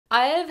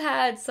I have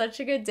had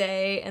such a good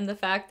day, and the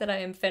fact that I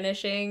am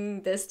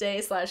finishing this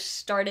day /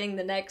 starting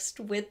the next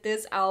with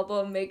this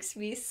album makes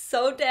me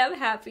so damn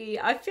happy.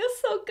 I feel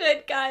so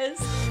good, guys.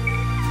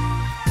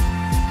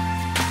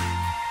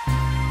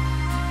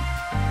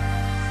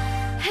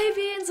 Hey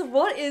beans,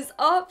 what is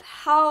up?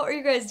 How are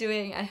you guys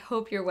doing? I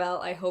hope you're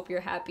well. I hope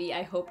you're happy.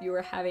 I hope you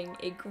are having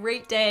a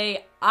great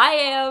day. I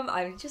am.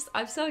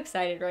 I'm so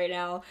excited right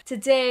now.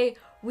 Today,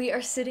 we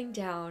are sitting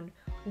down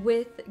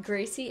with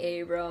Gracie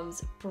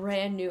Abrams'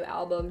 brand new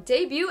album,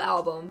 debut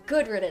album,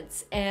 Good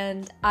Riddance,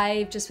 and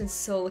I've just been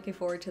so looking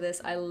forward to this.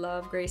 I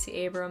love Gracie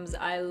Abrams.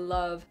 I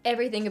love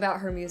everything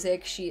about her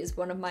music. She is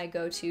one of my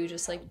go-to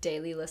just like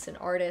daily listen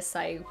artists.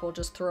 I will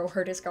just throw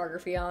her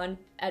discography on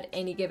at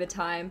any given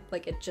time.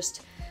 Like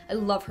I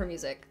love her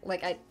music.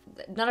 Like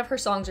none of her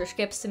songs are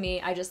skips to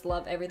me. I just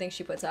love everything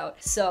she puts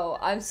out. So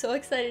I'm so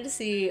excited to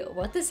see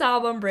what this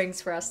album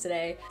brings for us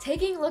today.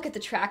 Taking a look at the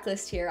track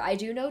list here, I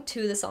do know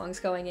 2 of the songs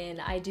going in.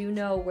 I do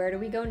know Where Do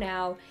We Go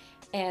Now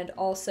and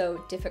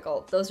also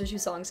Difficult. Those are 2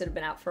 songs that have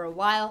been out for a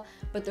while,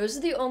 but those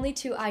are the only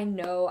 2 I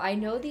know. I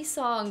know the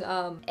song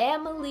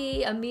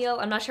Amelie, I'm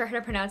not sure how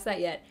to pronounce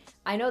that yet.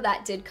 I know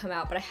that did come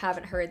out, but I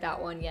haven't heard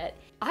that one yet.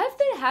 I've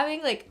been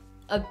having like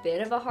a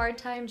bit of a hard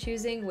time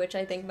choosing which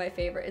I think my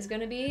favorite is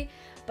gonna be,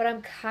 but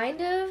I'm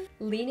kind of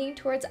leaning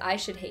towards I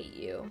Should Hate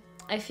You.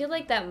 I feel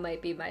like that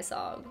might be my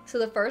song. So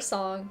the first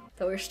song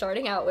that we're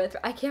starting out with,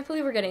 I can't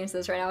believe we're getting into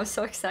this right now. I'm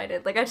so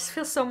excited. Like I just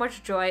feel so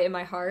much joy in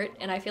my heart,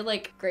 and I feel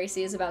like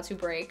Gracie is about to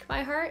break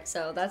my heart,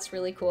 so that's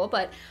really cool.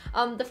 But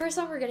the first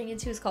song we're getting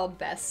into is called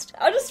Best.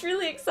 I'm just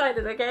really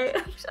excited, okay?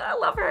 I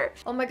love her.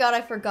 Oh my god,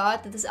 I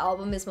forgot that this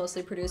album is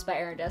mostly produced by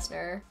Aaron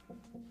Dessner.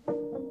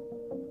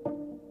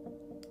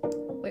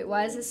 Wait,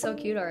 why is this so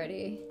cute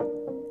already?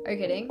 Are you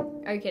kidding?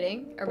 Are you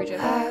kidding? Are we joking?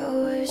 I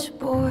was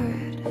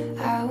bored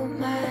out of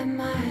my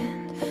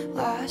mind,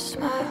 lost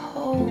my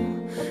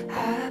whole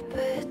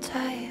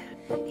appetite.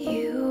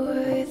 You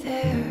were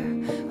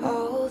there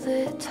all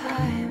the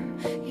time.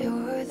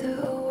 You're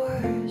the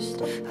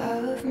worst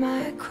of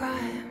my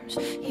crimes.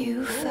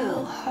 You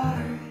fell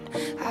hard.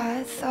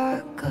 I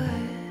thought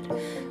Good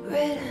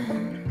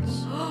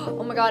Riddance.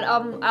 Oh my god,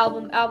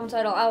 album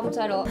title.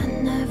 I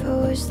never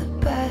was the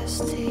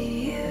best to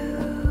you.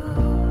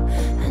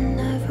 I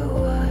never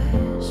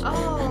was.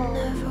 I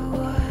never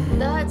was.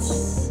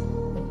 That's...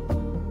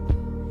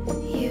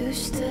 You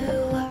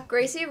still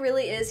Gracie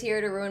really is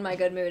here to ruin my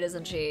good mood,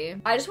 isn't she?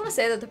 I just want to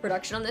say that the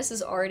production on this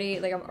is already,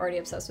 like, I'm already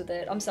obsessed with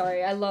it. I'm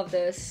sorry, I love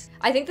this.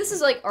 I think this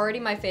is, like, already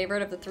my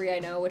favorite of the 3 I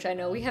know, which I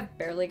know we have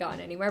barely gotten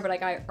anywhere, but,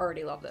 like, I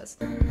already love this.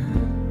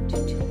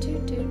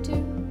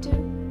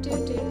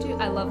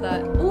 I love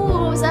that. Ooh,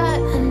 what was that?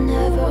 I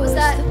never What was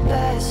that? the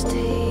best to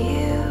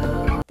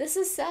you. This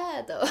is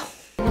sad, though.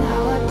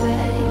 Now I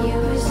bet you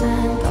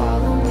resent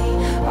all of me,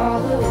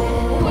 all of it.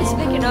 Ooh, it's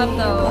picking up,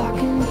 though.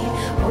 Blocking me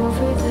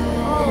over the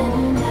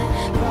internet.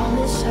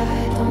 Promise I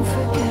don't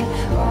forget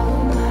all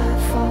of my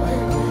fault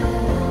in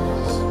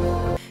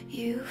this.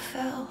 You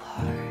fell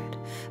hard.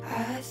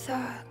 I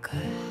thought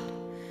Good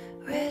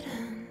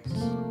Riddance.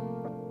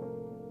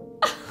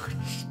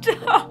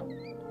 Stop.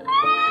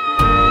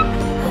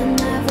 I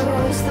never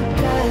was the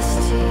best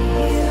to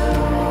you.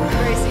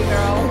 Gracie,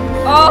 girl.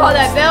 Oh,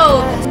 that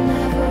build. I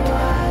never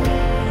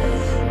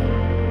was.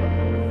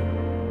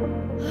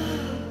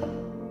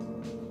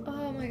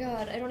 Oh my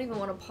god, I don't even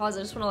want to pause. I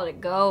just want to let it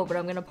go, but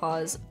I'm gonna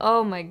pause.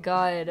 Oh my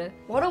god.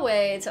 What a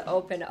way to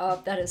open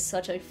up. That is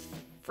such a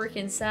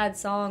freaking sad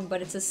song,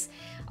 but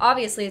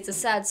obviously it's a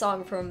sad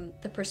song from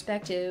the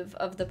perspective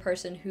of the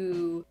person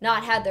who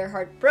not had their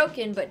heart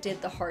broken, but did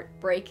the heart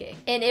breaking.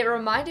 And it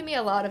reminded me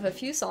a lot of a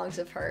few songs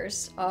of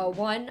hers.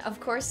 One,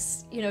 of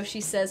course, you know, she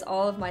says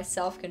all of my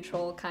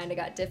self-control kind of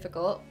got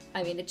difficult.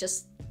 I mean, it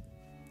just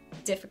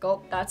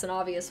difficult. That's an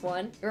obvious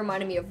one. It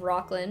reminded me of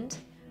Rockland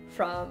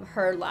from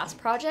her last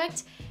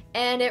project.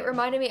 And it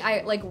reminded me,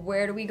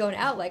 Where Do We Go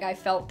Now? Like, I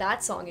felt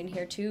that song in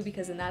here too,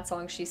 because in that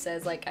song she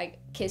says, like, I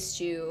kissed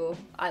you,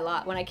 I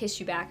lied. When I kissed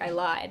you back, I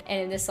lied.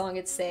 And in this song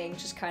it's saying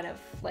just kind of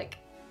like,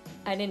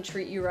 I didn't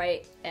treat you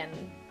right and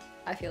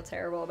I feel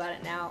terrible about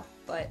it now,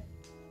 but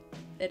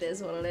it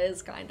is what it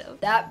is, kind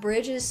of. That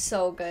bridge is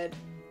so good.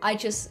 I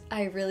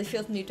really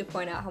feel the need to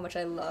point out how much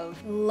I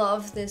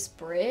love this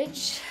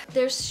bridge.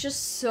 There's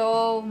just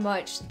so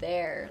much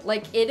there.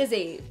 Like, it is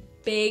a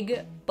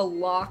big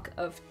block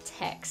of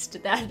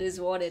text, that is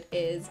what it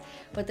is,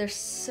 but there's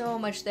so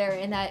much there,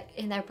 and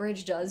that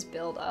bridge does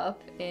build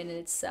up in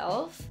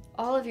itself.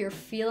 All of your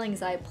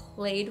feelings, I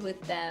played with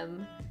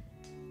them.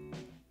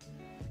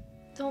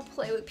 Don't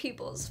play with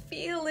people's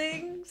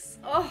feelings.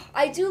 Oh,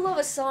 I do love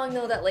a song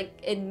though that like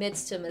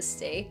admits to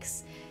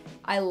mistakes.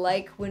 I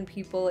like when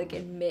people like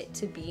admit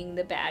to being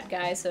the bad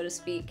guy, so to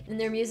speak, in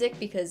their music,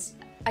 because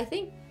I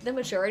think the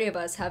majority of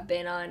us have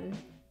been on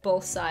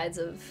both sides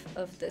of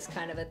this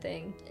kind of a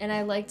thing, and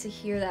I like to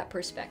hear that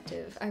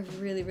perspective. I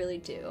really, really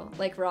do.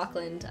 Like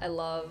Rockland, I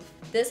love.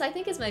 This, I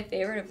think, is my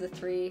favorite of the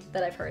 3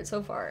 that I've heard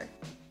so far.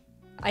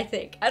 I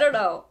think. I don't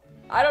know.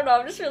 I don't know,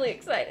 I'm just really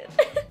excited.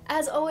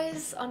 As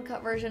always,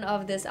 uncut version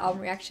of this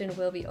album reaction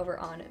will be over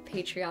on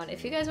Patreon.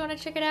 If you guys want to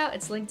check it out,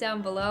 it's linked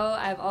down below.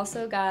 I've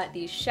also got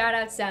these shout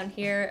outs down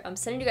here. I'm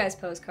sending you guys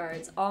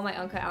postcards, all my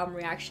uncut album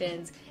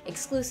reactions,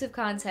 exclusive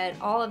content,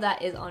 all of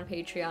that is on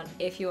Patreon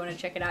if you want to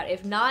check it out.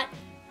 If not,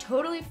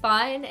 totally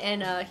fine,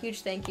 and a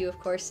huge thank you of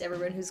course to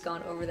everyone who's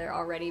gone over there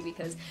already,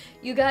 because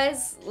you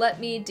guys let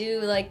me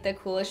do like the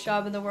coolest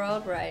job in the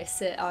world where I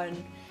sit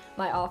on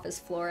my office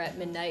floor at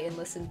midnight and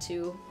listen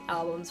to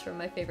albums from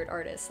my favorite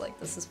artists. Like,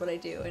 this is what I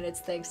do, and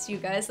it's thanks to you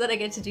guys that I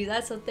get to do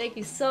that, so thank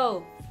you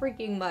so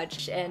freaking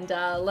much, and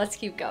let's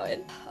keep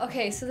going.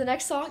 Okay, so the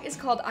next song is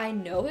called I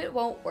Know It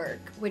Won't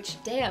Work,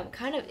 which, damn,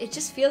 kind of, it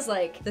just feels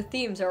like the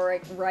themes are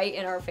like right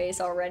in our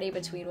face already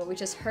between what we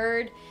just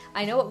heard.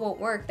 I Know It Won't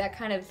Work, that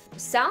kind of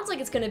sounds like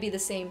it's gonna be the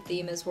same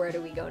theme as Where Do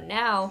We Go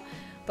Now,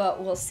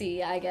 but we'll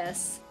see, I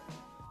guess.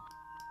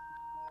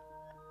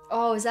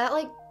 Oh, is that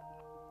like,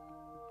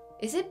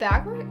 is it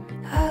backward?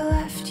 I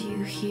left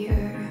you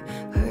here,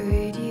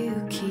 heard you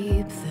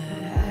keep the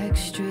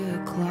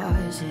extra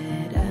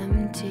closet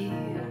empty.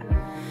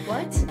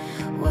 What?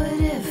 What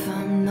if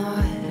I'm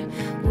not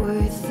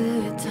worth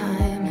the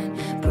time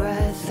and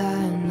breath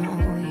I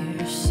know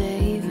you're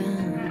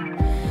saving?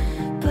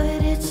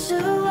 But it's a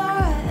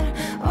lot,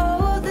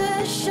 all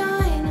the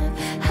shine of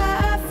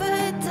half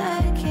a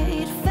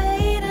decade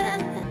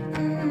fading.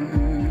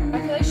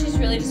 I feel like she's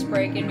really just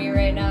breaking me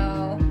right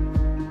now.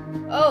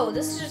 Oh,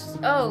 this is just,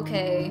 oh,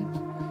 okay.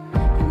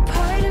 And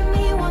part of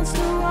me wants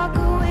to walk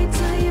away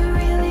till you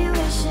really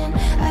listen.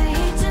 I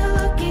hate to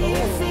look at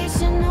your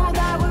face and know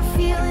that we're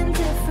feeling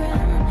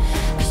different.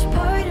 Cause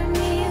part of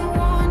me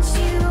wants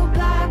you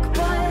back,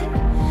 but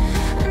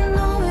I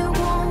know it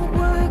won't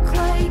work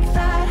like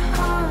that,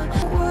 huh?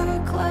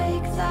 Work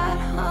like that,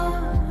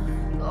 huh?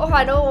 Oh,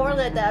 I don't want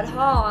like that,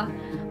 huh?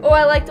 Oh,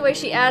 I like the way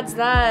she adds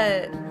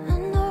that.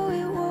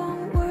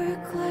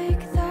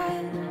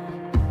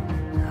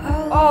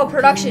 Oh,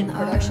 production.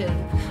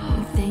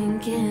 I'm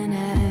thinking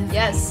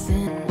yes.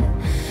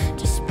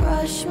 Just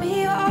brush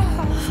me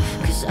off,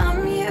 cause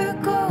I'm your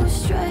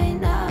ghost right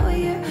now.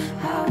 Your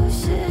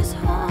house is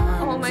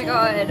haunted. Oh my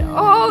god.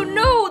 Oh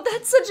no,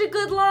 that's such a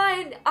good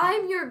line.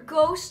 I'm your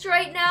ghost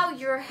right now.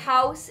 Your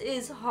house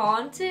is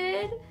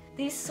haunted.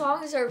 These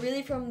songs are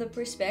really from the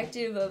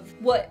perspective of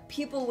what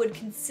people would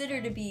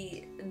consider to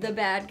be the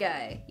bad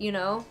guy, you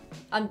know?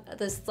 On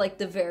this, like,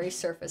 the very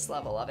surface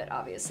level of it,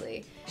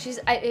 obviously.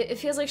 It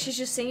feels like she's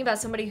just singing about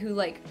somebody who,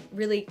 like,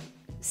 really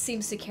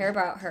seems to care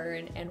about her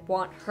and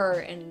want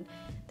her in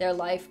their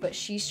life, but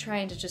she's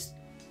trying to just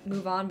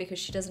move on because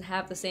she doesn't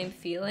have the same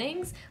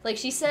feelings. Like,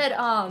 she said,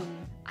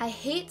 I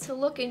hate to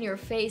look in your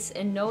face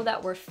and know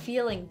that we're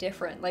feeling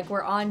different. Like,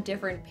 we're on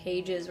different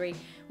pages, we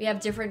have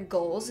different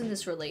goals in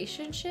this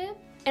relationship.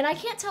 And I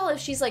can't tell if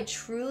she's like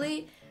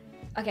truly,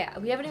 okay,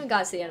 we haven't even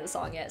got to the end of the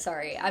song yet,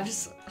 sorry. I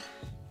just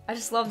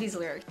love these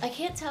lyrics. I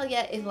can't tell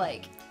yet if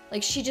like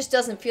she just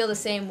doesn't feel the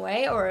same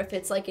way, or if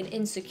it's like an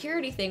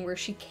insecurity thing where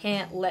she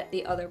can't let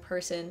the other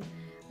person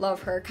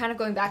love her. Kind of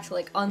going back to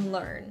like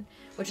Unlearn,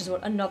 which is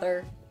what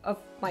another of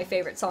my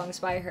favorite songs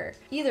by her.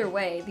 Either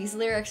way, these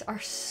lyrics are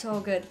so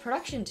good.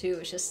 Production too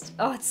is just,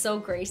 oh, it's so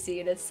Gracie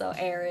and it's so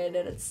arid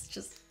and it's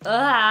just,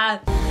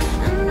 ah.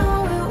 I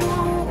know it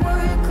won't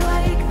work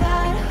like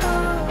that,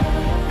 huh?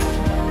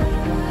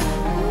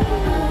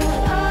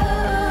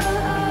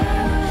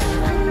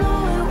 I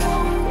know it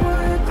won't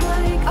work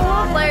like that. I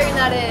love layering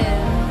that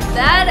in.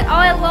 That, oh,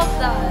 I love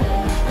that.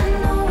 I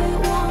know it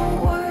won't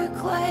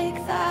work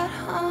like that,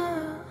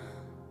 huh?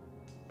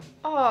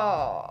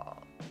 Oh.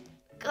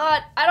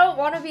 God, I don't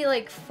want to be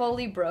like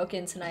fully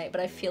broken tonight,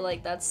 but I feel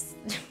like that's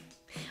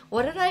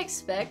what did I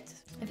expect?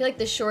 I feel like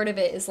the short of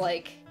it is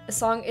like a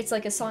song, it's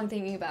like a song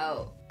thinking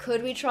about,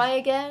 could we try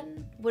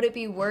again? Would it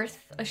be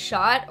worth a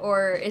shot,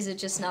 or is it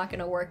just not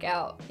gonna work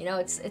out? You know,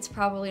 it's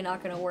probably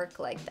not gonna work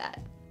like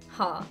that.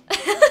 Huh.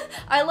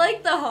 I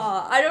like the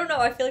huh. I don't know,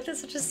 I feel like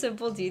that's such a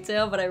simple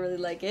detail, but I really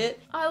like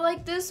it. I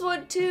like this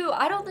one too.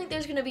 I don't think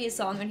there's gonna be a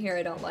song on here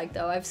I don't like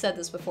though. I've said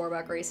this before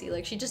about Gracie.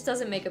 Like, she just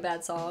doesn't make a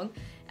bad song.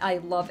 I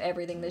love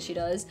everything that she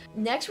does.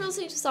 Next, we're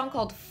listening to a song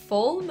called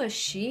Full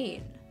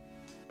Machine,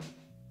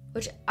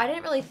 which I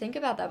didn't really think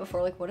about that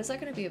before. Like, what is that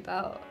gonna be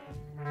about?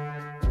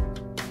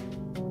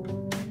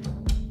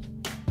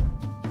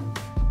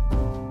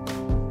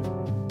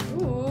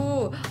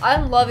 Ooh,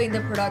 I'm loving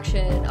the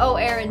production. Oh,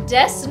 Aaron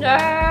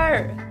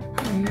Dessner!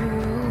 I'm a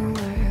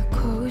roller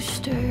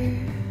coaster.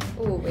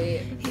 Oh,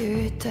 wait.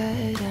 You're a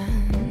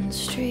dead-end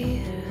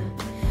street,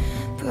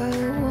 but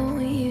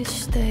won't you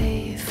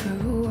stay for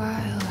a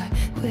while? I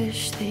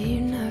wish that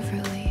you never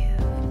leave.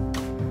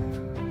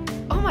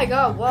 Oh my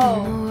god,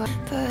 whoa.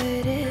 But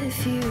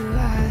if you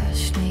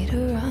asked me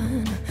to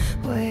run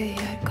away,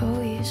 I'd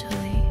go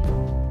easily.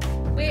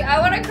 Wait, I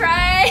wanna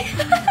cry!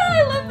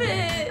 I love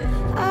it!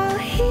 I'll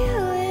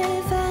heal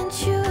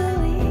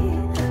eventually,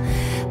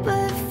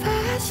 but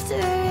faster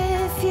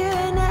if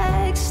you're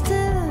next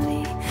to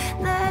me,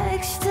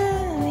 next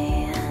to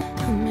me.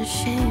 I'm a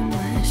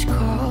shameless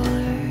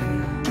caller.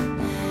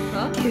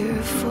 Huh? You're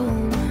a full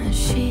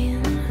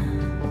machine.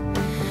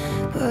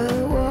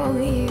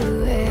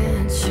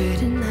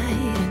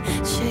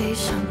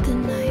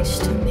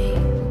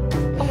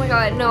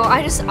 god, no,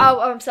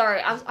 I'm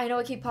sorry. I know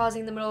I keep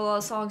pausing in the middle of all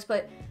the songs,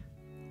 but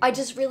I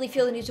just really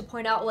feel the need to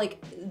point out,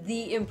 like,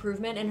 the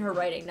improvement in her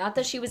writing. Not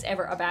that she was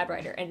ever a bad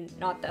writer, and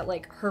not that,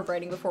 like, her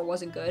writing before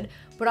wasn't good,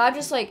 but I'm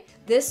just like,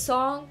 this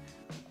song,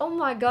 oh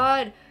my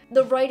god,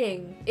 the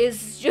writing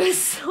is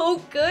just so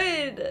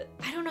good.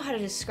 I don't know how to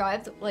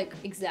describe, like,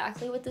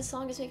 exactly what this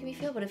song is making me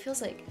feel, but it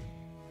feels like,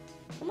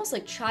 almost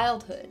like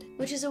childhood,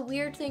 which is a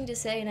weird thing to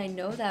say, and I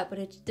know that,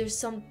 but there's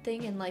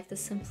something in, like, the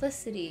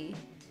simplicity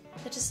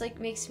that just, like,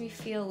 makes me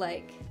feel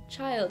like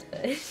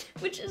childhood,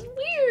 which is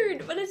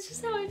weird, but it's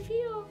just how I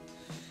feel.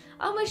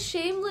 I'm a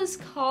shameless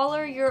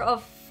caller, you're a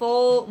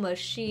full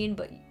machine,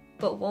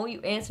 but won't you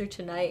answer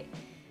tonight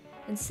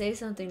and say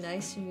something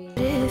nice to me?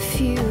 If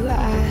you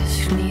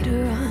ask me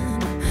to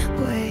run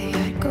away,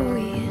 I'd go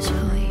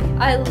easily.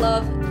 I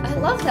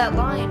love that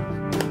line.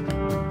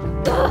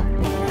 Ugh.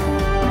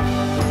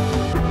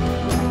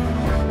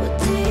 Well,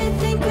 do you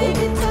think we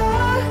could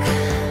talk?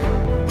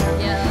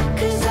 Yeah.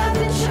 'Cause I've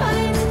been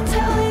trying to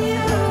tell you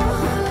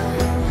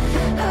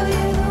how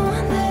you're the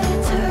one that I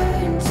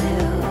turn to.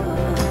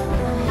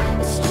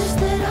 It's just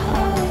that I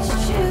always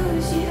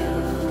choose you.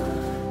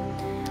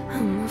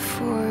 I'm a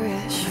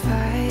forest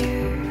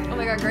fire. Oh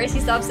my god, Gracie,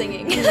 stop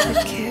singing.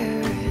 With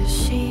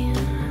kerosene.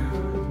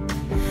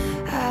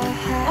 I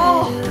had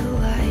Oh. a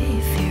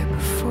life here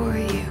before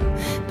you,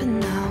 but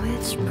now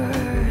it's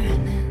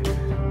burning.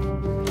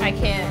 I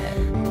can't.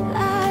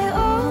 I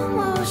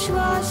almost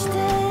lost it.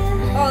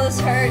 Oh, this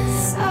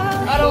hurts.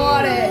 I don't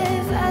want it.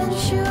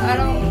 I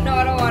don't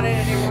want it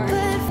anymore.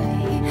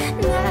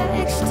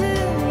 Next to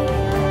me.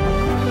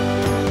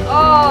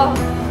 Oh.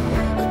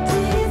 What do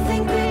you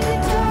think we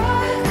could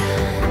talk?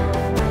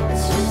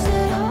 It's just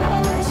that I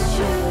always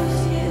choose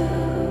you.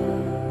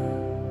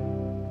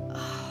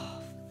 Oh,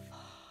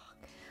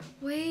 fuck.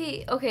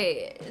 Wait,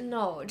 okay,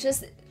 no,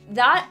 just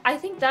that, I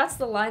think that's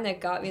the line that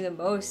got me the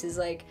most, is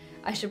like,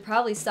 I should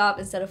probably stop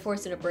instead of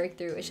forcing a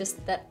breakthrough. It's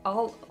just that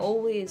I'll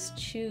always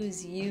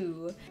choose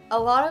you. A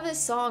lot of this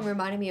song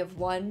reminded me of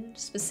one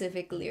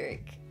specific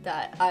lyric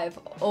that I've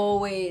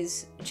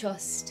always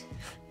just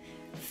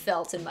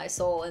felt in my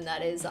soul, and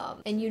that is,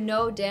 and you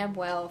know damn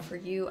well for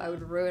you I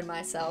would ruin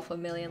myself a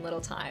million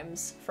little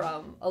times,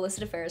 from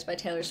Illicit Affairs by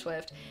Taylor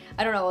Swift.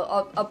 I don't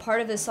know, a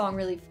part of this song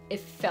really, it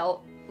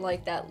felt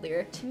like that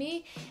lyric to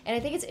me, and I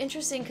think it's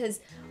interesting because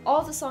all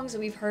of the songs that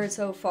we've heard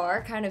so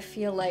far kind of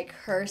feel like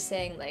her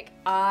saying, like,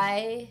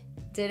 I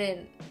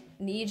didn't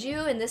need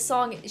you, and this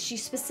song she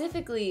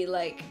specifically,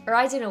 like, or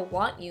I didn't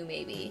want you,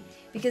 maybe,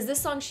 because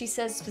this song she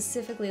says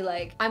specifically,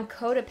 like, I'm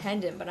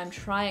codependent but I'm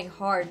trying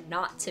hard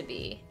not to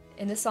be.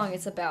 In this song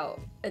it's about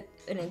an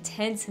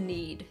intense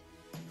need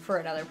for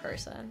another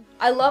person.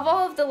 I love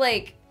all of the,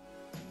 like,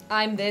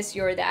 I'm this,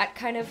 you're that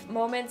kind of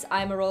moments.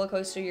 I'm a roller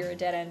coaster, you're a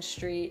dead-end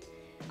street.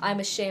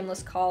 I'm a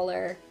shameless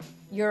caller,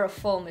 you're a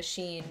full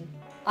machine.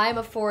 I'm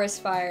a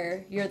forest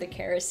fire, you're the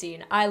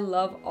kerosene. I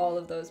love all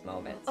of those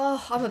moments.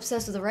 Oh, I'm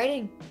obsessed with the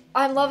writing.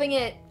 I'm loving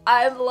it.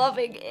 I'm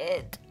loving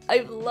it.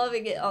 I'm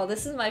loving it. Oh,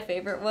 this is my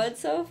favorite one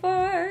so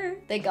far.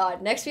 Thank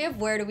God. Next we have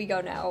Where Do We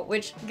Go Now,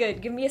 which, good,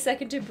 give me a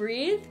second to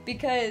breathe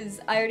because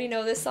I already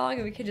know this song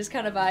and we can just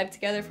kind of vibe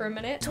together for a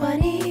minute.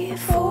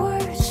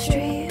 24th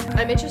Street.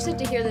 I'm interested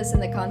to hear this in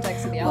the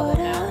context of the album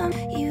now.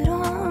 You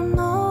don't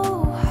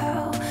know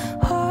how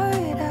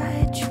hard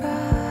I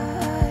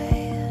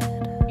tried.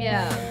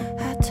 Yeah.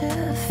 Had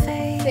to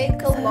Fake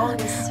the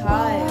longest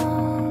time.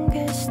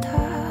 longest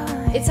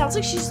time. It sounds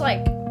like she's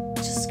like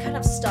just kind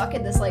of stuck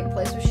in this like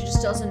place where she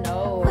just doesn't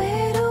know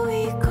Where do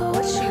we go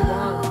what she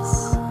now?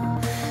 wants.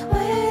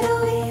 Where do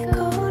we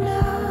go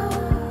now?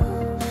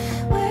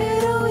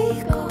 Where do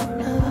we go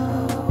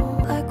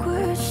now? Like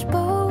we're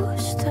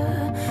supposed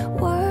to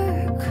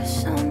work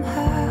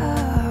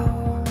somehow.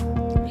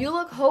 You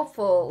look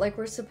hopeful, like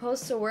we're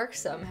supposed to work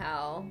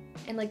somehow.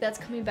 And like that's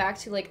coming back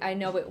to like, I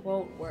know it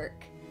won't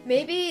work.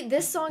 Maybe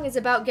this song is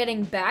about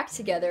getting back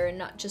together and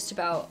not just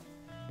about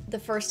the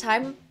first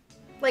time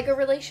like a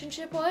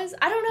relationship was.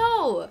 I don't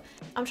know.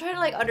 I'm trying to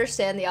like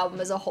understand the album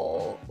as a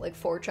whole, like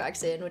 4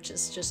 tracks in, which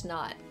is just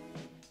not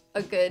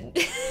a good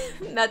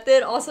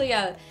method. Also,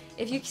 yeah,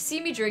 if you see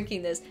me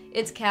drinking this,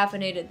 it's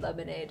caffeinated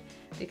lemonade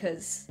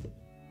because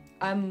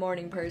I'm a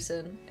morning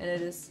person and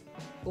it is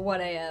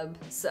 1 a.m.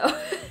 so.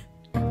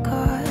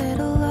 Got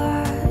a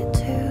lot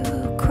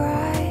to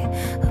cry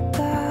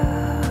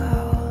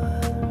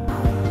about.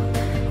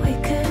 We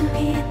could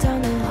meet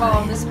down the line.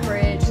 Oh, this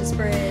bridge, this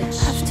bridge.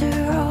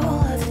 After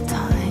all of the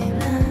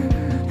time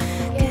and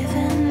give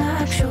an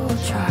actual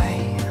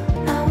try.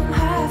 Now I'm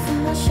half of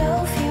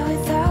myself here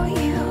without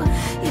you.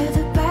 You're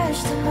the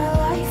best in my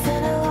life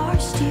and I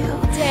lost you.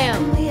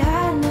 Damn. And we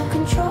had no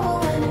control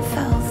when it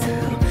fell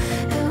through.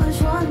 It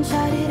was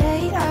one-sided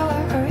 8-hour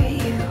hurt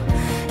you.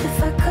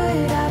 If I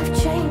could, I'd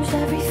have changed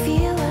every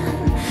feeling.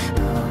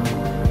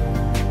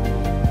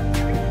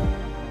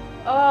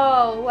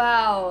 Oh,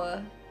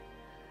 wow.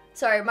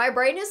 Sorry, my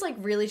brain is like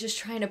really just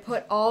trying to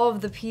put all of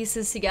the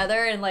pieces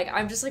together and like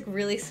I'm just like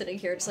really sitting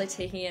here just like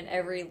taking in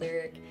every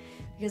lyric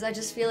because I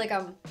just feel like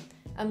I'm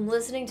I'm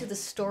listening to the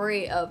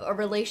story of a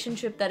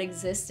relationship that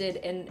existed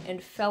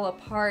and fell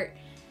apart,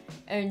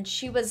 and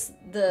she was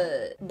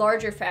the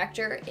larger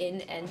factor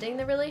in ending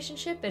the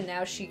relationship, and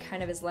now she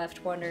kind of is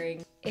left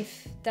wondering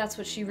if that's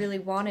what she really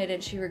wanted,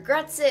 and she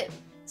regrets it.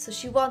 So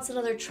she wants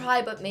another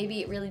try, but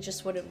maybe it really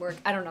just wouldn't work.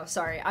 I don't know,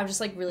 sorry. I'm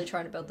just like really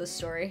trying to build this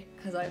story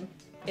because I'm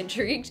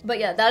intrigued. But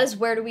yeah, that is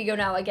Where Do We Go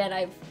Now. Again,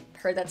 I've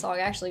heard that song.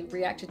 I actually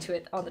reacted to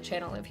it on the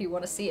channel if you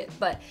want to see it.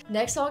 But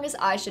next song is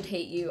I Should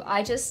Hate You.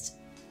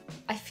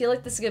 I feel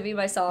like this is gonna be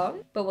my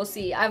song, but we'll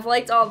see. I've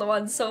liked all the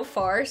ones so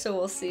far, so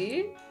we'll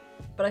see.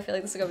 But I feel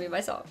like this is gonna be my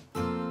song.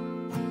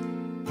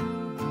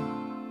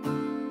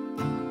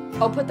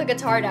 Oh, put the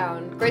guitar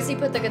down. Gracie,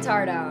 put the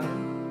guitar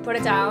down. Put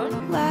it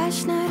down.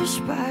 Last night I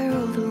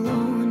spiraled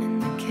alone in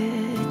the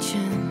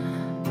kitchen.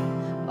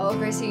 Oh,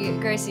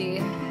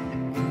 Gracie.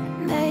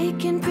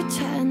 Making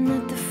pretend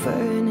that the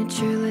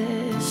furniture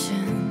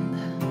listened.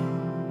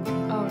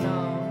 Oh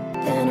no.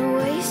 Then I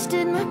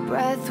wasted my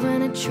breath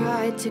when I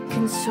tried to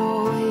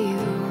console you,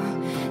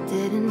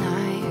 didn't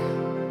I?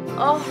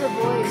 Oh, her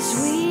voice.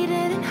 'Cause we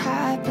didn't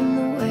happen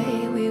the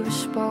way we were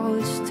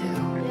supposed to.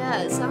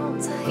 Yeah, it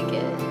sounds like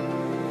it.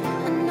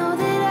 I know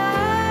that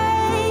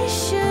I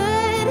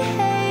should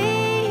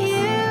hate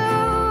you.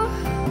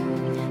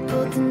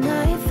 Pulled the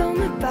knife on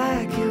my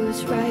back, it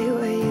was right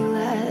where you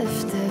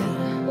left it.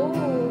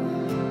 Ooh.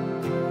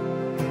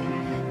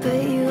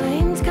 But you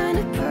aimed kind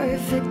of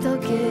perfect, I'll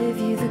give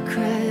you the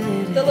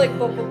credit. They're like,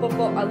 bo.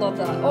 I love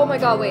that. Oh my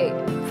god, wait.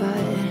 But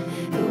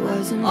it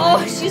wasn't Oh,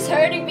 right. she's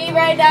hurting me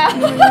right now.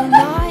 And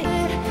I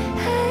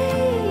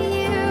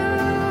hate you.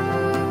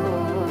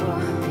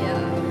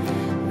 Yeah.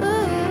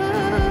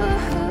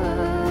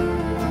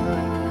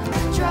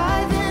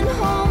 Driving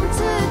home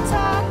to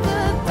talk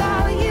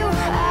about you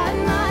at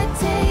my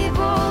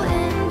table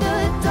in the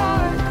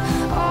dark.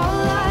 All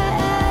I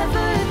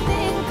ever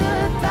think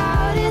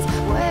about is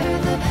where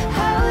the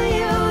hell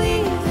you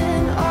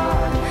even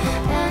are.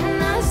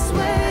 And I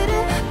swear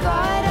to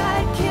God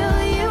I'd kill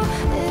you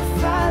if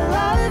I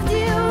loved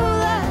you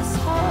less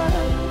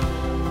hard.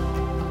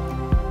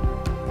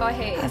 Oh, I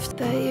hate. I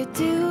bet you're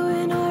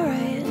doing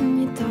alright and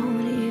you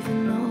don't even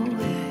know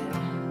it.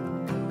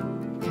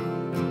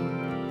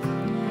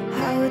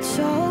 How it's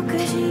all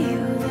 'cause of you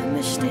that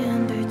my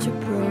standards are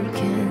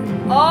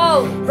broken.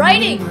 Oh,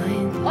 writing.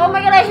 Mine. Oh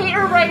my god, I hate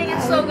her writing.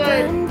 It's so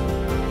good.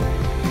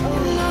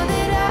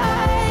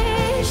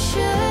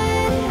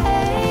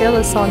 I Feel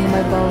this song in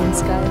my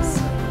bones, guys.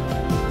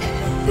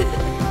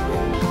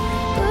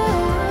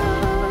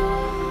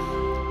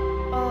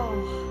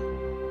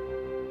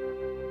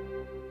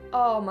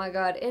 Oh my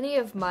god, any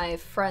of my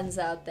friends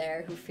out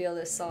there who feel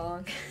this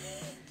song.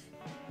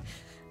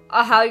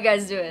 How you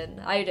guys doing?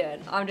 How you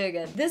doing? I'm doing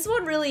good. This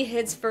one really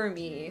hits for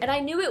me. And I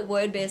knew it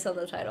would based on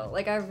the title.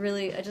 Like I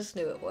just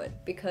knew it would,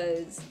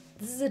 because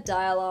this is a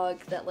dialogue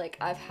that like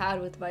I've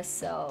had with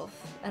myself.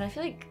 And I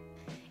feel like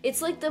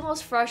it's like the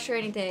most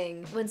frustrating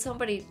thing when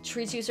somebody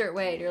treats you a certain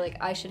way and you're like,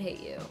 I should hate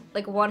you.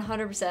 Like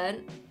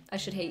 100%, I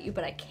should hate you,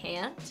 but I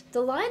can't.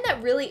 The line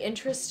that really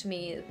interested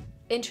me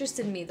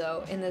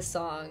though in this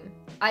song,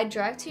 I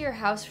drive to your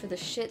house for the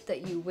shit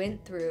that you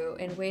went through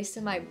and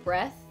wasted my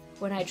breath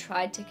when I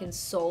tried to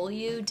console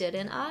you,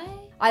 didn't I?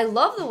 I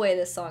love the way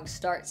this song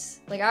starts.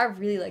 Like I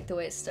really like the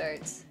way it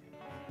starts.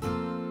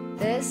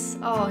 This,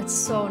 oh, it's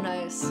so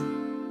nice.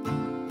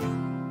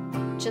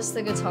 Just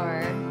the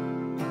guitar.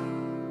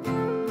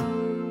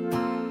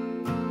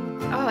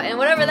 Oh, and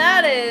whatever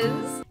that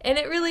is. And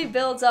it really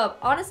builds up.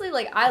 Honestly,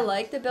 like I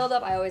like the build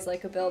up. I always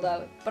like a build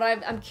up, but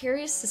I'm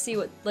curious to see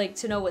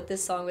to know what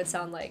this song would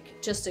sound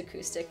like just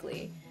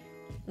acoustically.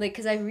 Like,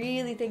 cause I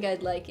really think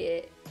I'd like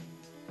it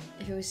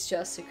if it was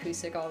just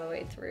acoustic all the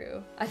way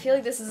through. I feel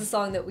like this is a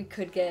song that we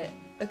could get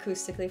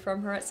acoustically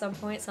from her at some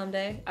point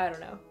someday. I don't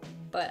know,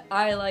 but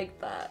I like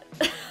that.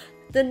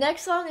 The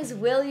next song is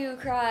Will You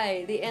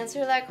Cry? The answer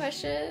to that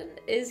question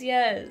is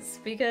yes,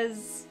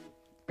 because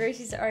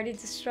Gracie's already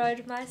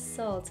destroyed my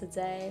soul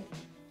today.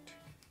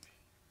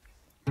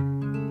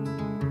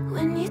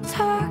 When you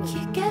talk,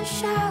 you get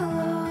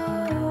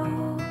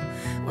shallow.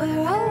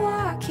 Where I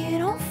walk, you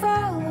don't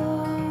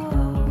follow.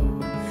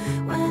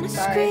 When I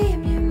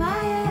scream, you're my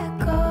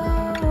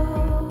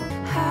echo.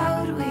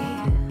 How'd we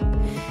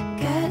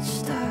get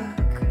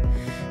stuck?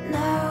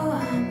 Now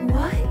I'm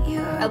what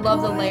you're. I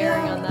love the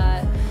layering on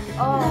that.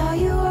 Now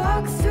you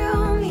walk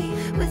through me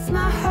with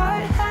my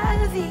heart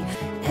heavy,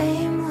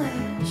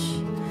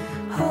 aimless,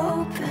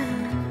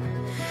 hoping,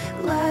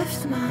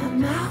 left my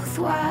mouth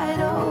wide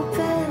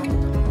open.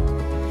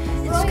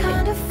 It's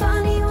kind of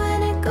funny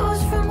when it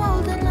goes from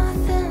all to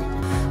nothing.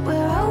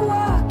 Where I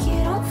walk,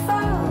 you don't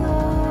follow.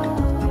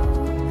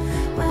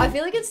 I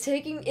feel like it's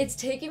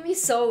taking me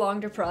so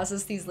long to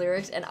process these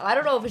lyrics, and I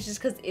don't know if it's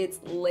just because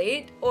it's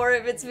late or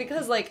if it's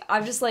because like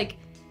I'm just like,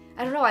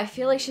 I don't know, I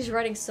feel like she's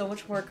writing so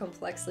much more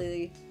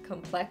complexly,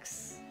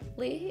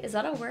 is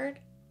that a word?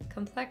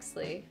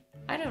 Complexly,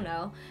 I don't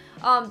know,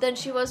 than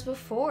she was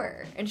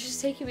before, and it's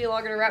just taking me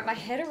longer to wrap my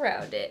head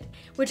around it,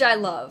 which I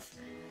love.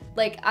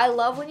 Like, I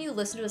love when you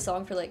listen to a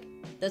song for like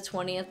the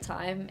 20th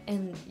time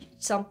and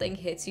something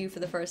hits you for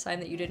the first time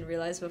that you didn't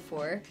realize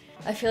before.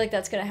 I feel like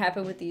that's gonna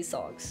happen with these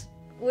songs,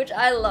 which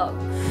I love.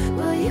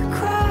 Will you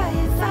cry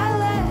if I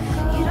let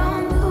go? You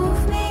don't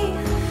move me,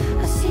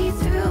 I see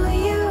through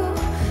you.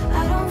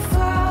 I don't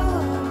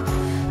follow,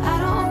 I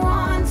don't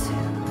want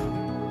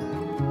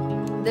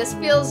to. This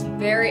feels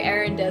very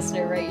Aaron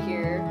Dessner right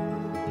here.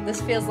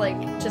 This feels like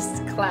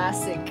just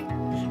classic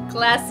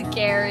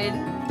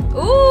Aaron.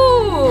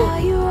 Ooh! Now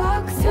you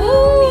walk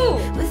through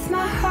me with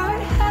my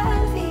heart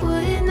heavy.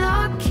 Would it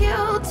not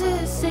kill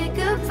to say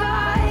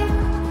goodbye?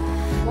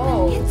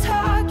 Whoa. When you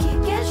talk,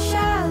 you get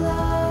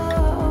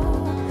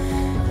shallow.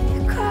 Will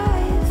you cry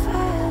if I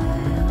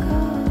let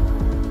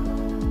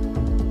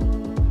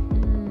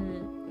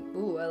go?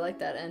 Ooh, I like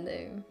that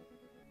ending.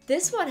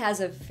 This one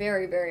has a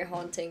very, very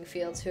haunting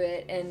feel to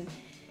it, and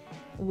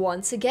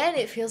once again,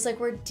 it feels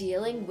like we're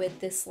dealing with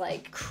this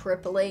like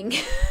crippling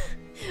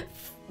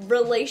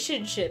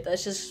relationship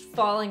that's just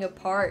falling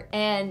apart.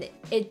 And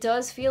it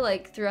does feel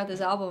like throughout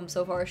this album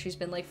so far she's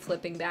been like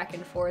flipping back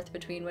and forth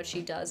between what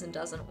she does and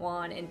doesn't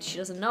want, and she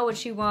doesn't know what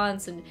she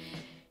wants, and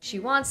she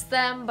wants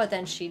them but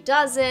then she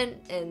doesn't,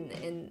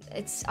 and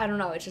it's, I don't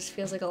know, it just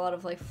feels like a lot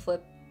of like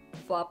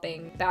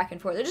flip-flopping back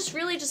and forth. It just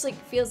really just like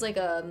feels like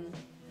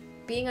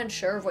being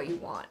unsure of what you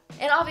want.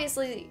 And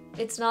obviously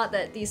it's not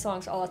that these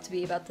songs all have to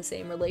be about the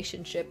same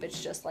relationship,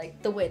 it's just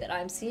like the way that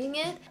I'm seeing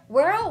it.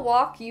 Where I'll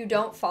walk you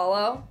don't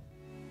follow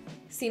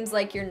seems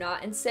like you're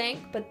not in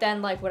sync, but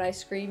then like when I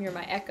scream you're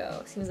my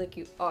echo seems like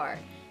you are.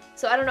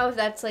 So I don't know if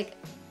that's like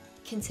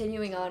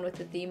continuing on with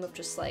the theme of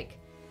just like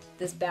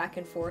this back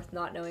and forth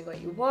not knowing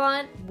what you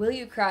want. Will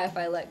you cry if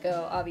I let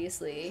go?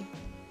 Obviously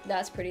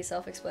that's pretty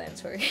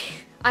self-explanatory.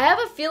 I have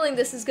a feeling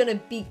this is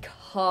gonna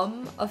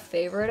become a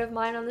favorite of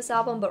mine on this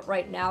album, but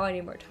right now I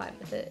need more time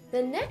with it.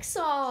 The next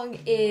song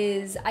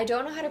is, I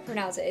don't know how to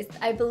pronounce it.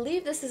 I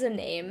believe this is a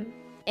name.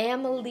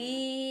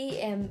 Amelie,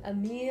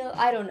 Amelie,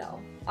 I don't know.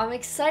 I'm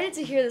excited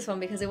to hear this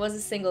one because it was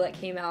a single that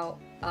came out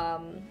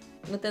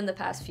within the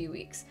past few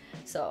weeks.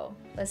 So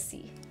let's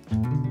see.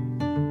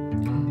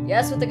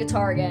 Yes with the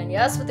guitar again,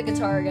 yes with the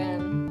guitar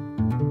again.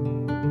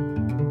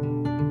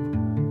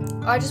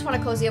 Oh, I just want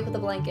to cozy up with a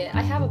blanket.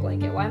 I have a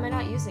blanket, why am I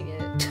not using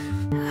it?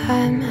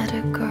 I met a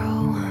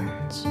girl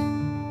once.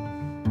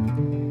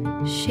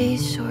 She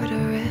sorta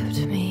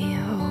ripped me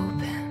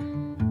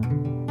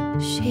open.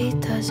 She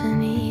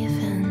doesn't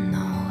even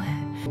know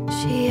it.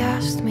 She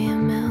asked me a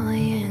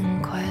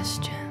million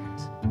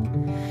questions.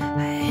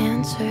 I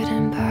answered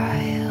and by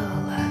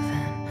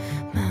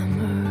 11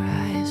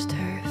 memorized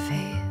her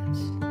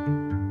face.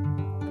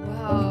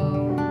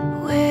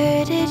 Whoa.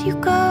 Where did you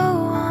go,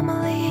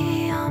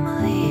 Amelie,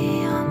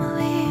 Amelie,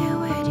 Amelie?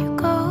 Where'd you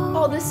go?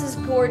 Oh, this is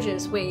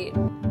gorgeous, wait.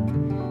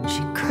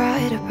 She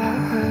cried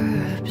about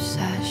her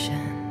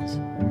obsessions.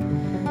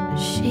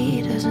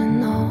 She doesn't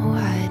know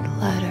I'd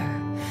let her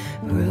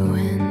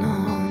ruin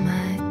all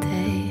my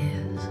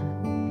days.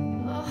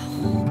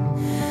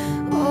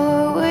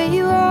 Or were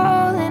you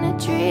all in a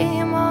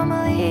dream,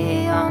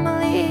 Amelie,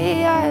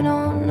 Amelie? I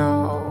don't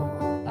know.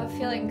 I'm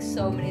feeling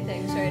so many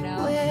things right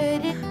now. Where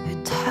did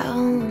you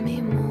tell me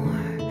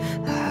more?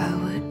 I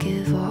would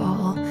give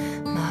all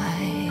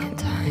my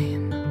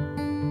time.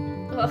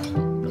 Oh,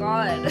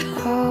 God.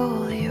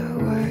 All your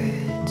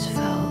words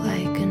felt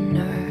like a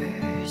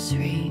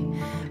nursery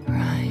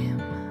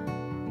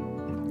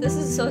rhyme. This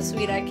is so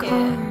sweet, I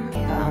can't.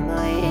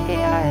 Amelie,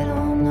 I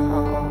don't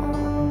know.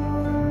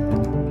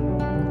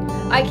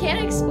 I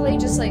can't explain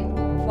just like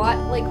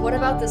what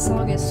about this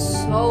song is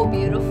so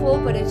beautiful,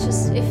 but it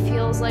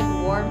feels like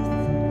warmth.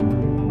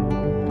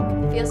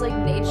 It feels like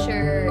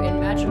nature and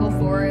magical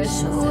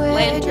forests and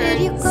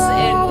lanterns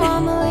and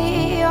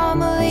Amelie,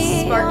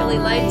 Amelie, sparkly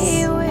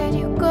lights. Where'd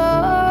you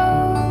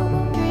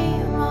go?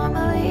 Dream,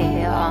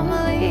 Amelie,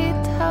 Amelie,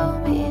 tell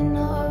me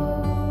no.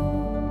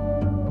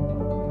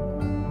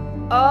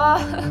 Oh,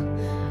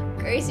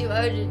 Gracie,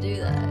 why would you do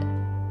that?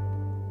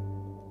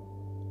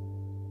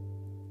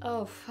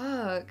 Oh,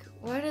 fuck.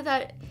 Why did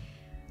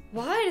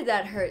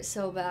that hurt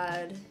so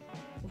bad?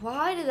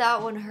 Why did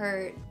that one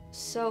hurt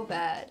so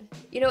bad?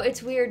 You know,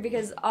 it's weird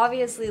because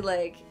obviously,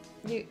 like,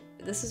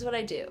 this is what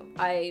I do.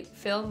 I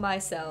film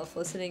myself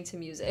listening to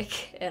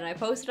music and I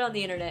post it on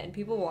the internet and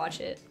people watch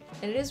it.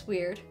 And it is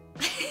weird.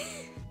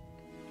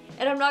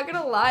 And I'm not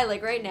gonna lie,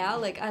 like right now,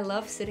 like I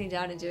love sitting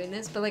down and doing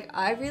this, but like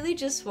I really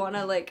just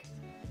wanna like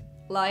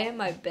lie in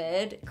my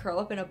bed, curl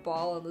up in a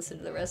ball and listen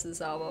to the rest of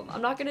this album.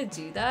 I'm not gonna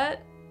do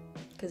that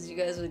because you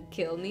guys would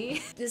kill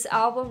me. This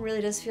album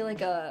really does feel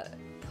like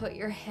put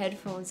your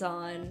headphones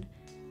on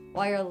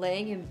while you're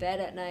laying in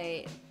bed at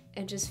night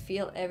and just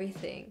feel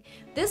everything.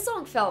 This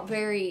song felt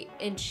very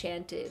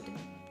enchanted.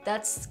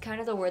 That's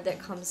kind of the word that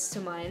comes to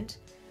mind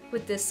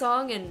with this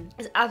song, and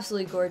it's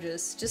absolutely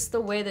gorgeous. Just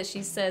the way that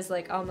she says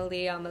like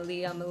Amelie,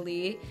 Amelie,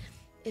 Amelie.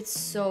 It's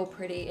so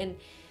pretty. And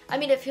I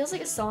mean, it feels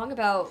like a song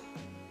about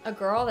a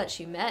girl that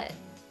she met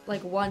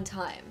like one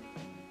time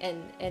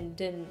and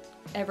didn't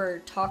ever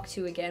talk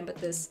to again, but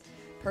this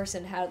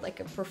person had like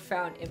a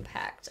profound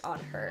impact on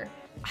her.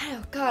 I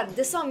don't know, God,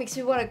 this song makes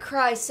me want to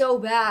cry so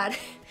bad.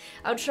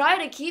 I'm trying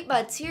to keep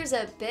my tears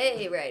at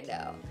bay right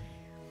now.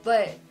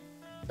 But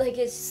like,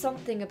 it's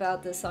something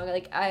about this song.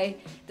 Like,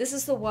 this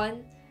is the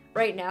one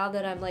right now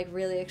that I'm like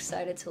really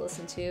excited to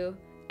listen to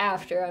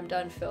after I'm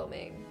done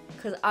filming.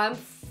 Cause I'm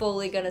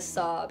fully gonna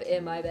sob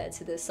in my bed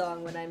to this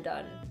song when I'm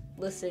done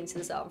listening to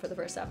this album for the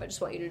first time. I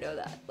just want you to know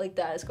that. Like,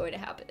 that is going to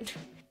happen.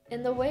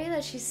 And the way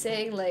that she's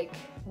saying, like,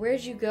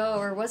 where'd you go?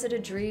 Or was it a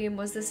dream?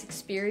 Was this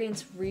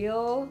experience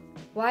real?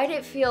 Why did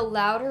it feel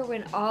louder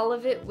when all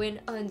of it went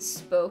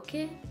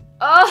unspoken?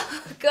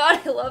 Oh, God,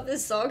 I love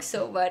this song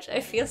so much. I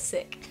feel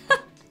sick.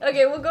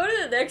 Okay, we'll go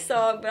to the next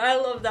song, but I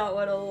love that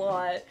one a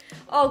lot.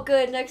 Oh,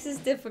 good. Next is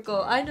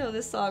Difficult. I know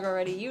this song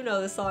already. You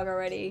know this song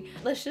already.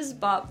 Let's just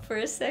bop for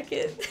a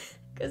second,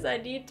 because I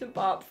need to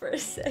bop for a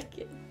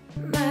second.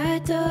 My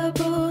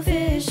double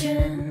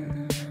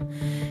vision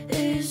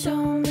is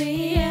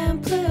only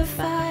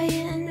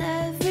amplifying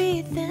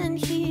everything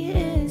he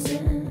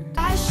isn't.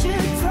 I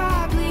should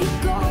probably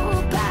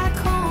go back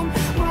home.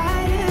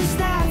 Why does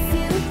that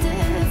feel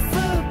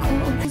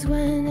difficult? 'Cause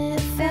when it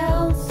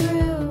fell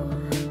through,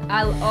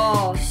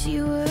 Oh, 'cause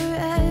you were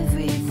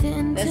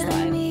everything this to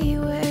line. me.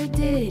 Where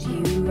did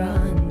you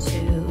run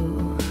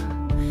to?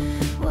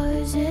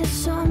 Was it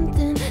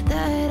something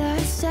that I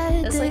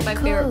said? That's like my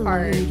that favorite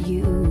part colored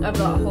you? of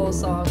the whole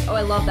song. Oh,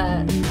 I love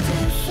that.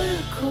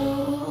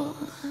 Difficult.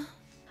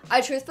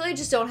 I truthfully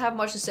just don't have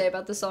much to say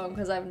about the song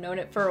because I've known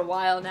it for a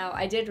while now.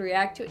 I did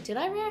react to it. Did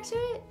I react to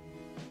it?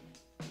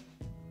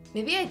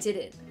 Maybe I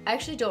didn't. I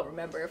actually don't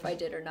remember if I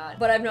did or not.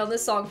 But I've known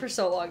this song for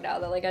so long now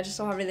that like I just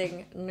don't have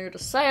anything new to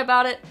say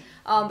about it.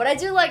 But I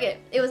do like it.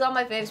 It was on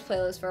my faves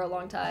playlist for a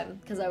long time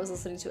because I was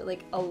listening to it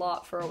like a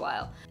lot for a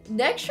while.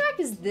 Next track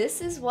is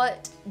This Is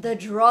What the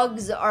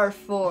Drugs Are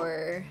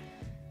For.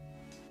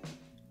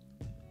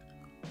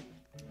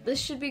 This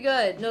should be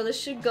good. No, this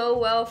should go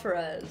well for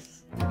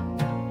us.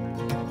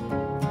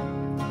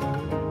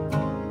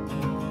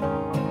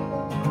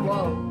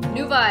 Whoa,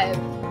 new vibe.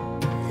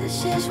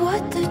 This is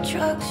what the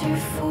drugs are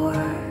for.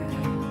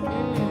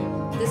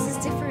 This is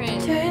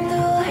different. Turn the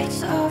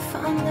lights off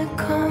on the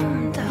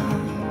come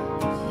down.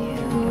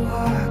 You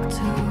walked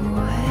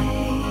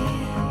away.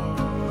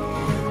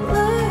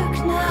 Look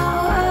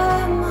now,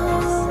 I'm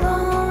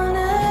alone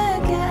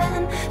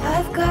again.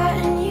 I've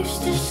gotten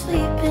used to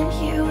sleeping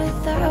here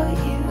without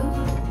you.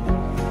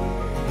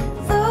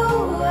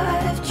 Though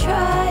I've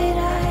tried,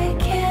 I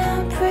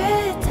can't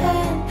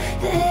pretend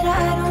that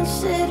I don't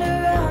sit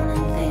around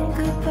and think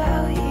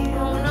about you.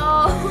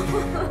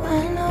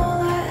 When all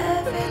I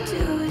ever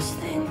do is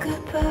think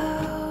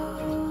about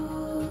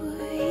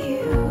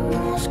you.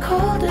 Almost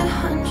called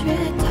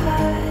 100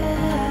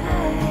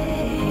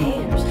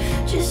 times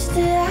just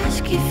to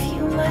ask if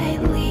you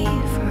might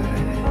leave her.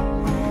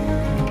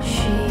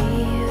 She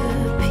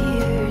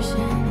appears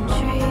in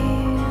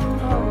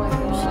dreams. Oh my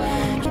God.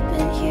 I've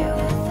been here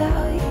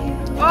without you.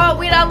 Oh,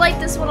 wait, I like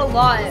this one a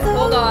lot.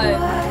 Hold Though on.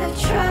 I've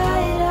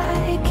tried,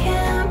 I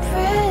can't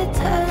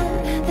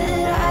pretend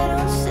that I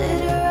don't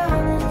sit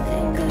around and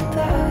think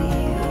about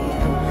you.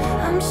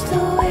 I'm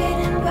still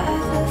waiting by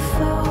the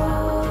phone.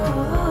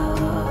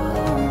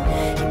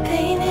 You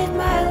painted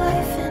my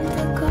life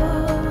indigo,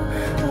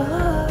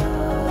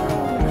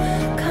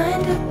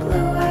 kind of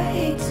blue, I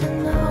hate to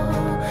know.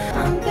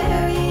 I'm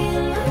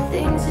burying my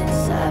things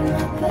inside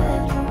my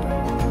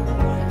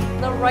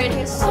bedroom. The writing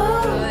is so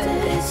All good. the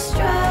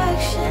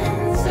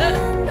distractions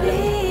in the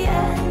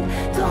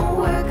end don't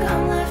work.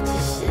 I'm left to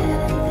sit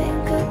and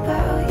think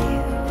about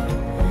you.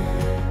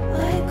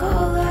 Like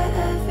all I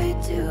ever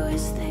do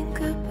is think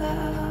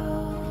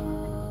about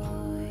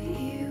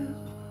you.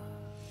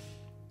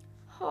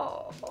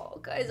 Oh,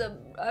 guys,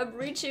 I'm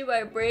reaching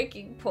my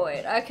breaking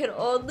point. I can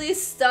only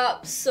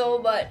stop so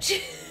much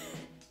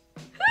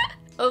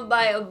of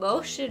my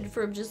emotion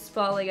from just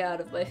falling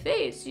out of my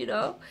face, you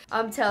know?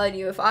 I'm telling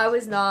you, if I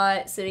was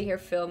not sitting here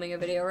filming a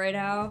video right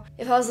now,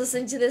 if I was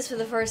listening to this for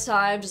the first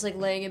time, just like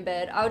laying in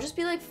bed, I would just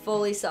be like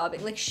fully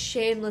sobbing, like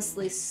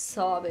shamelessly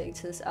sobbing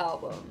to this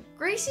album.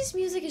 Gracie's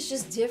music is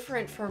just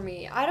different for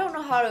me. I don't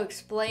know how to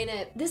explain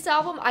it. This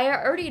album, I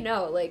already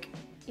know, like,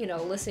 you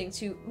know, listening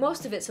to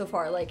most of it so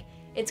far, like,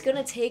 it's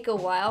gonna take a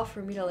while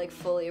for me to like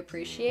fully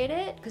appreciate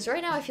it, because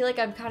right now I feel like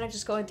I'm kind of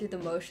just going through the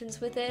motions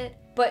with it,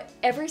 but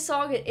every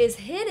song is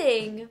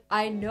hitting.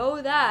 I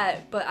know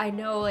that, but I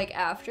know like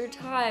after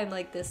time,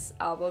 like this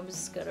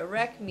album's gonna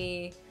wreck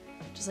me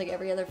just like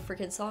every other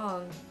freaking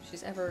song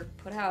she's ever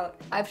put out.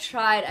 I've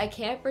tried. I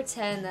can't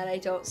pretend that I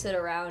don't sit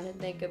around and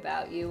think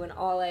about you when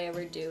all I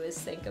ever do is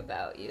think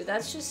about you.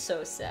 That's just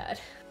so sad.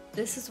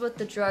 This is what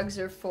the drugs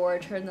are for.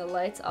 Turn the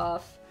lights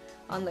off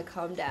on the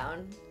come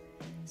down.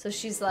 So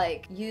she's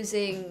like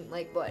using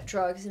like what,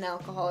 drugs and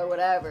alcohol or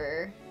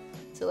whatever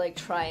to like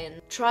try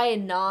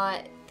and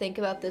not think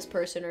about this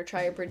person or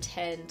try and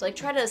pretend, like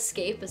try to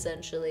escape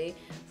essentially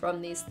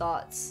from these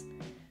thoughts.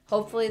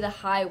 Hopefully the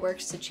high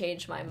works to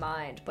change my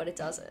mind, but it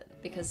doesn't,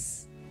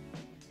 because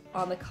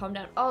on the come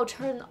down,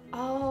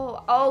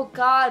 oh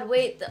God,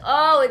 wait,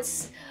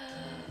 it's,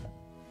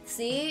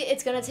 See,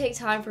 it's gonna take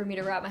time for me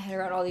to wrap my head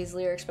around all these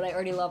lyrics, but I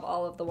already love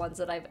all of the ones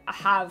that I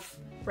have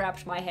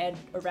wrapped my head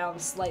around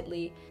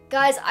slightly.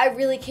 Guys, I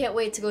really can't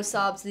wait to go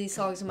sob to these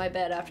songs in my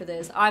bed after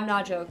this. I'm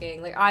not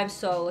joking. Like, I'm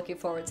so looking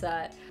forward to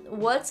that.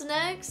 What's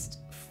next?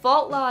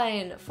 Fault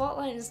Line. Fault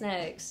Line is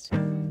next.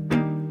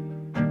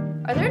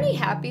 Are there any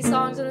happy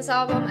songs on this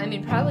album? I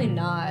mean, probably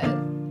not.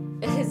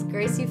 It's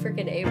Gracie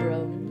freaking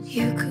Abrams.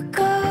 You could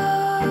go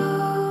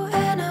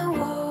and I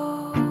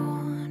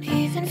won't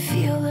even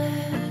feel it.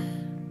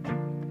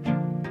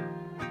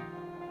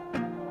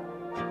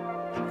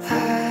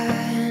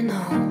 I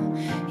know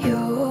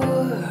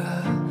you're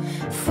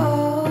a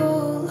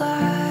full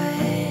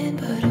line,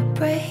 but a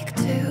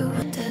breakthrough,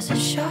 does it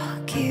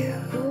shock you?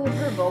 Ooh,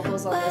 her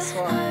vocals on this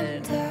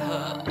one.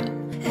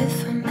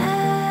 If I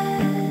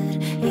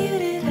met you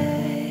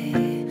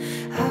today,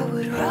 I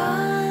would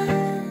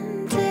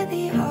run to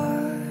the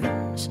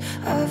arms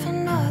of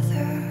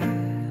another.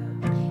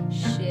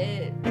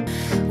 Shit.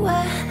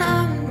 When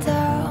I'm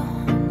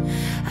down,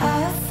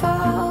 I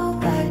fall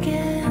back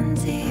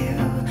into you.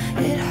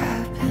 It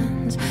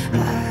happens.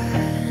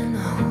 I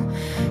know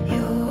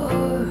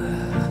you're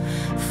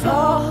a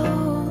fall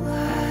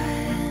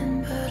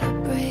line, but a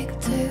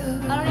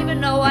breakthrough. I don't even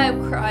know why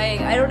I'm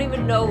crying. I don't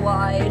even know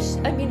why.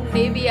 I mean,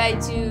 maybe I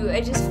do.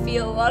 I just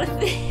feel a lot of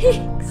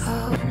things.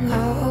 Oh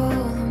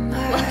no,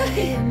 my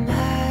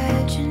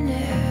imaginary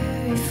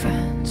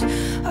friends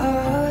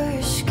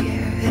are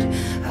scared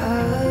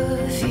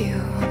of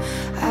you.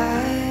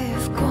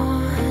 I've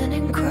gone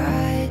and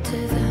cried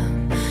to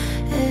them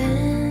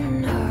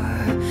in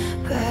our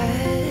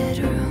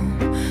bedroom.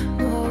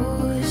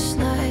 Most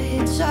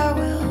nights I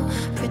will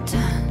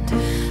pretend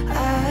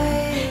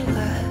I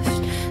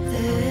left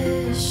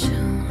this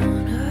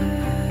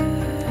sooner.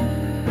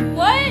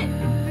 What?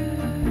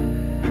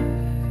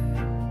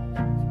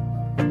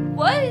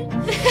 What?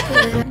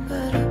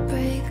 But a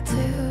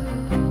breakthrough.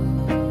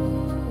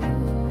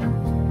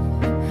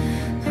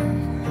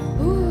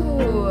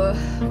 Ooh,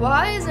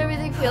 why does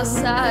everything feel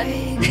sad?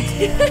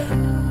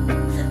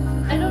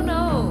 I don't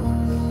know.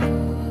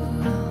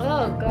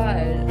 Oh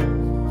god.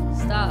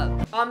 Stop.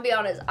 I'm gonna be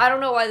honest, I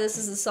don't know why this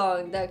is a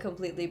song that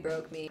completely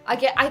broke me. I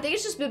think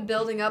it's just been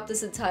building up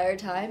this entire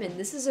time, and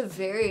this is a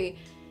very,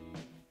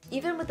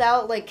 even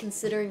without like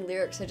considering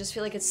lyrics, I just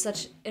feel like it's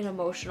such an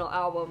emotional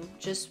album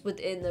just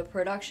within the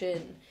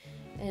production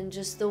and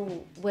just the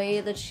way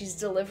that she's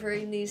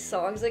delivering these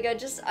songs. Like, I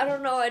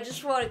don't know, I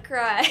just want to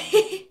cry.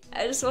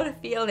 I just want to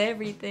feel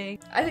everything.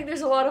 I think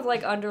there's a lot of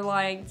like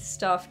underlying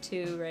stuff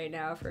too right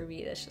now for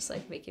me that's just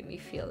like making me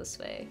feel this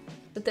way.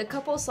 With a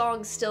couple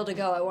songs still to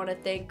go, I want to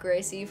thank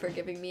Gracie for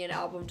giving me an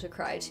album to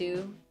cry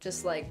to,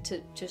 just like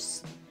to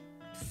just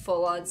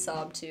full on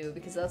sob to,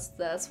 because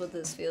that's what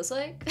this feels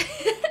like.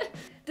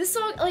 This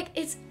song, like,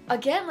 it's,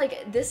 again,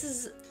 like, this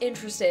is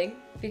interesting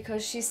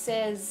because she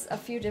says a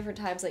few different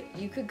times, like,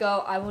 you could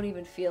go, I won't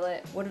even feel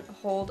it, wouldn't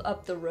hold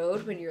up the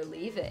road when you're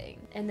leaving.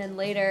 And then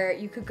later,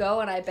 you could go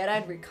and I bet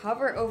I'd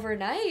recover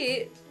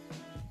overnight.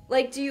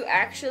 Like, do you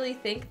actually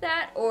think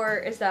that? Or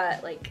is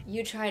that, like,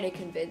 you trying to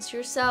convince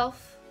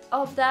yourself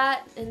of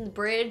that? In the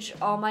bridge,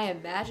 all my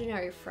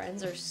imaginary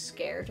friends are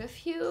scared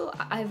of you.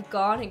 I've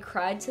gone and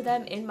cried to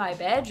them in my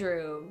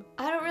bedroom.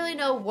 I don't really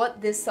know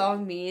what this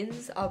song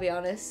means, I'll be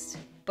honest.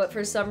 But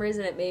for some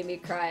reason it made me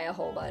cry a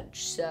whole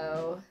bunch,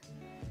 so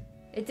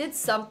it did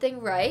something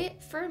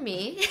right for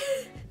me.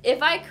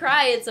 If I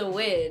cry, it's a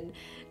win.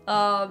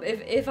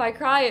 If I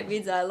cry, it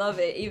means I love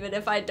it, even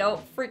if I don't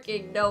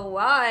freaking know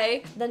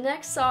why. The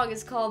next song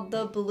is called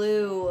The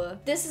Blue.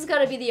 This is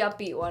gonna be the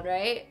upbeat one,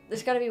 right?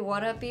 There's gotta be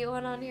one upbeat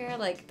one on here,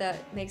 like, that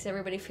makes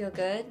everybody feel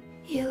good.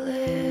 You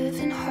live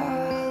in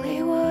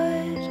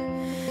Hollywood.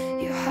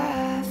 You're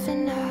half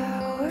an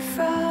hour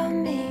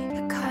from me.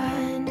 I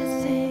kinda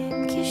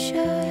think you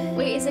should.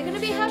 Wait, is it gonna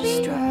be happy?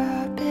 Just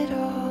drop it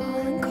all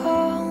and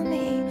call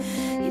me.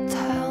 You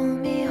tell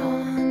me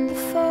on the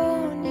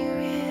phone you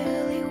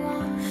really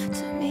want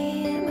to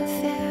meet my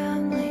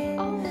family.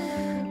 Oh,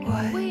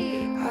 What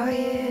wait. are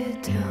you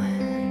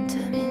doing to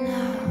me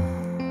now?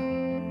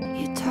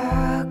 You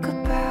talk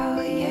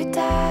about your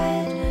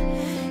dad.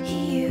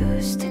 He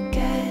used to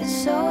get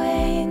so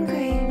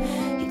angry.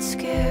 He'd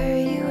scare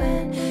you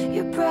and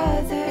your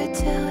brother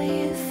till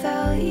you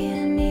felt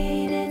you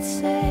needed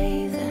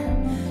saving.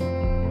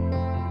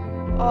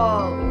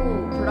 Oh,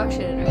 ooh,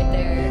 production right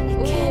there. You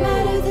came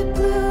out of the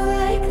blue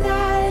like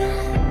that.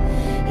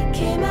 You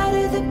came out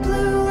of the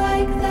blue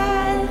like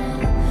that.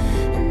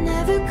 I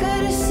never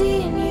could have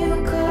seen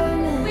you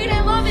coming. Wait,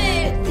 I love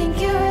it. I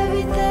think you're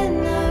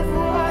everything I've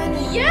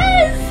wanted.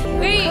 Yes!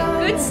 Wait,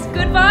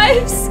 good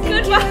vibes,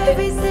 good You're vibes.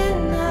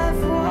 everything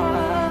I've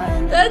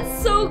wanted.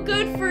 That's so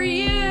good for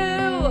you.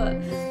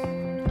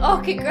 Oh,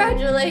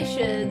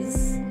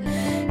 congratulations.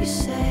 You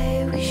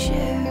say we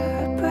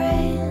share a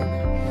brain,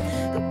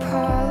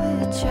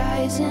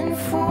 apologizing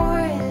for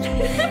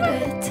it,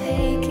 but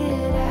take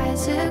it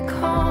as a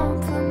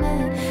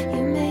compliment.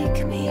 You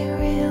make me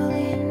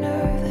really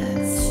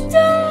nervous.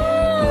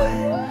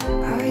 Stop!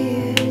 What are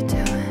you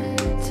doing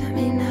to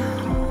me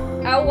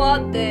now? I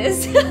want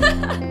this.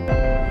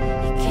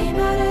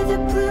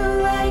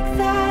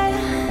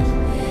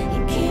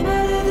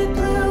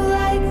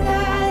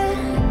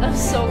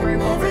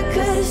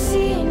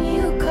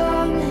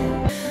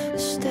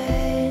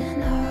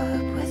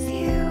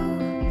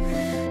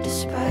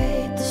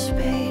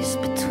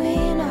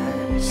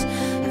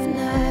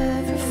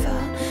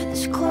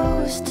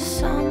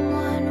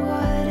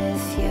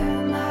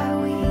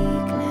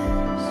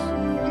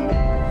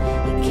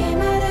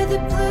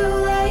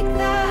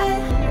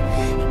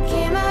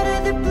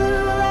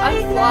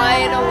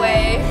 flying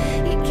away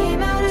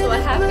to a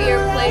happier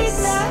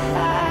place.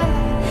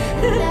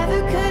 Never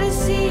could have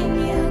seen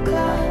you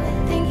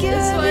come. Think you're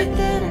This one,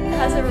 everything.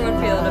 how's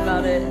everyone feeling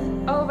about it?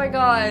 Oh my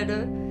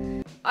god.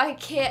 I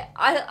can't,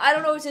 I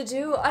don't know what to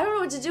do. I don't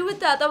know what to do with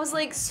that. That was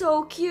like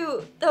so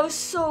cute. That was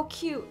so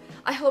cute.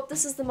 I hope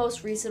this is the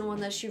most recent one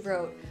that she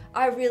wrote.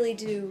 I really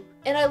do.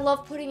 And I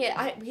love putting it,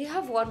 we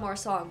have one more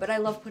song, but I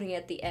love putting it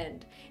at the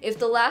end. If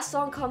the last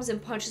song comes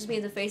and punches me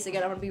in the face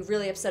again, I'm gonna be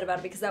really upset about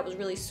it because that was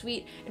really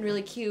sweet and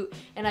really cute.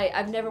 And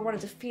I've never wanted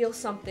to feel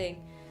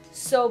something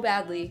so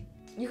badly.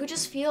 You could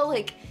just feel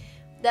like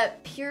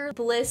that pure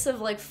bliss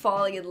of like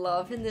falling in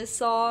love in this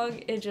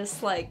song. And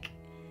just like,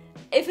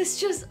 if it's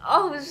just,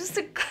 oh, it's just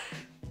a...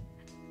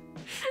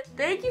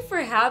 Thank you for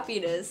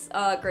happiness,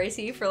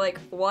 Gracie, for like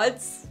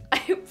once.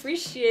 I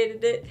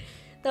appreciated it.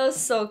 That was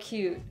so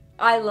cute.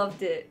 I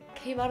loved it.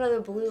 Came out of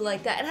the blue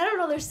like that. And I don't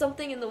know, there's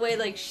something in the way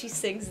like she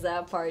sings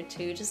that part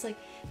too. Just like,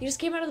 you just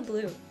came out of the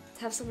blue.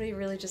 To have somebody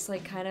really just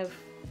like kind of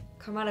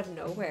come out of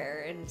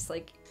nowhere and it's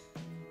like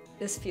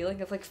this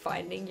feeling of like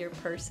finding your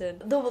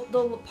person. The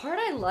part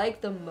I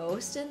like the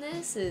most in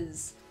this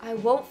is I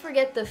won't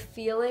forget the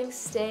feeling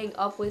staying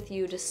up with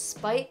you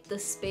despite the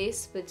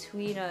space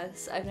between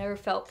us. I've never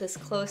felt this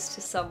close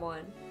to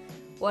someone.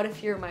 What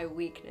if you're my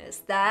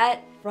weakness?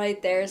 That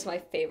right there is my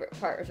favorite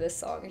part of this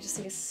song. I just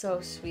think it's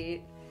so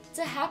sweet. It's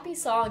a happy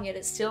song, yet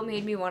it still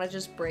made me want to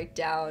just break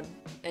down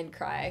and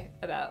cry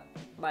about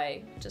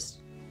my just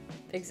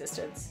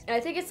existence. And I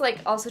think it's like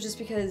also just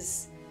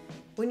because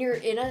when you're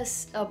in a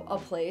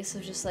place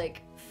of just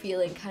like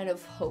feeling kind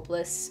of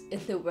hopeless in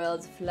the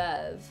world of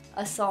love,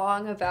 a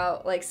song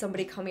about like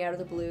somebody coming out of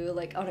the blue,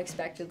 like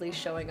unexpectedly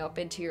showing up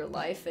into your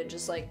life and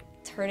just like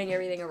turning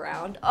everything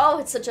around. Oh,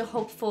 it's such a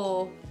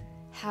hopeful,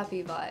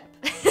 happy vibe.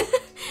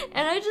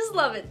 And I just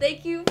love it.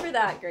 Thank you for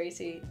that,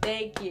 Gracie.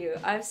 Thank you.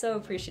 I'm so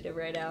appreciative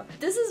right now.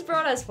 This has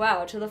brought us,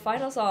 wow, to the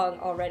final song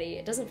already.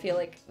 It doesn't feel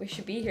like we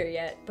should be here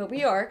yet, but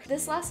we are.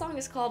 This last song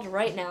is called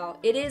Right Now.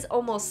 It is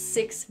almost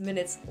 6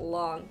 minutes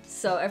long,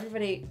 so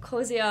everybody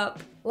cozy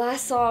up.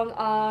 Last song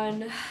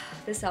on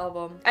this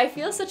album. I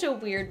feel such a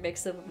weird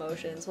mix of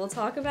emotions. We'll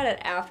talk about it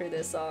after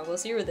this song. We'll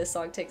see where this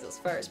song takes us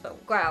first, but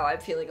wow, I'm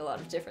feeling a lot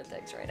of different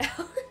things right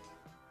now.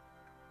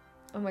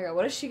 Oh my god,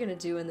 what is she gonna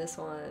do in this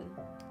one?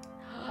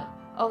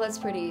 Oh, that's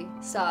pretty.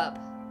 Stop.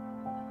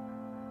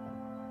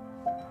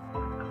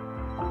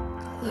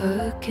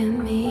 Look at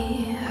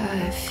me,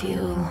 I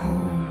feel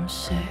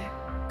homesick.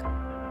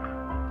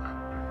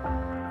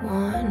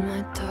 Want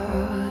my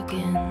dog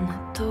in the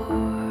door.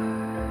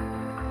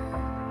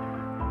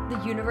 The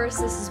universe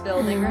this is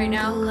building right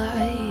now. And the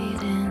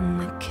light in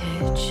the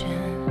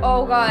kitchen.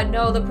 Oh god,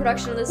 no, the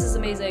production of this is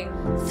amazing.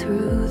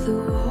 Through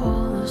the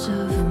walls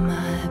of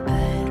my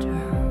bedroom.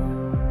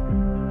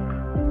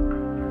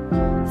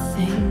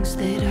 Things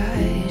that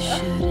I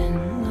shouldn't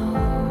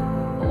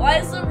know. Why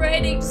is the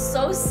writing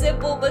so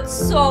simple but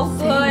so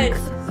good?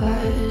 Think the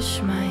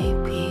brush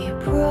might be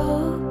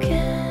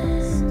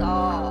broken.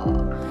 Stop.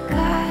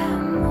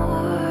 I'm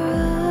more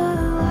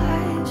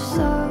alive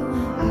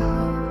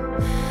somehow.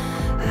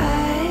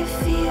 I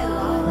feel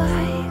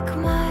like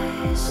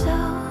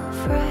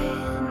myself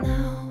right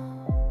now.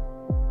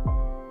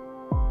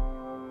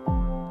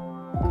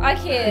 I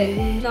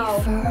can't. No.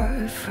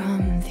 Far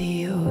from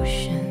the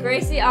ocean.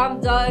 Gracie, I'm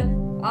done.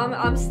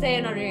 I'm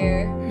staying under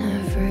here.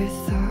 Never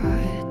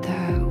thought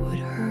that would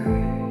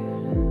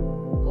hurt.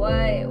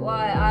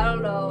 Why? I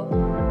don't know.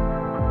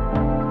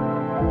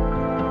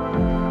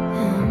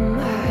 Am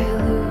I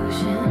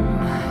losing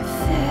my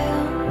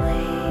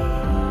family?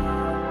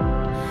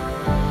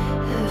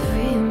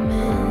 Every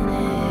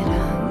minute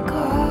I'm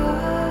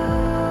gone.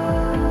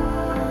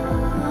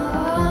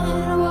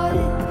 What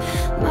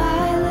if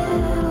my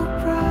little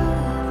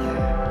brother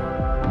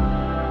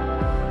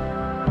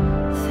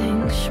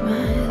thinks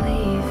my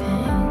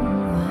leaving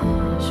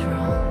was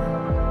wrong?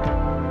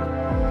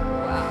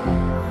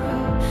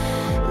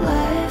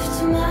 Left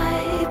my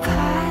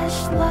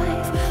past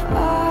life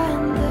on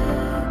the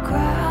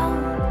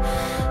ground.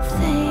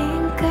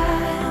 Think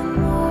I'm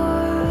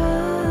more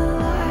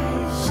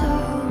alive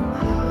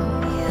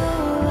somehow. You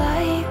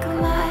like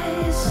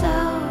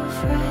myself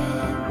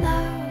right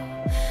now.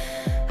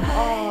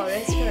 Oh, I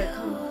it's gonna feel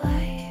come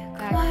like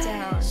back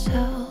down.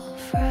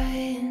 myself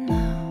right now.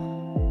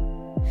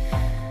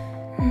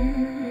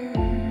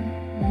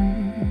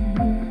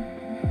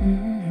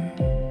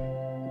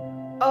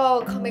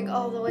 Oh, coming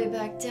all the way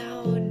back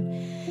down.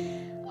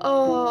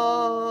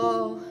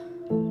 Oh.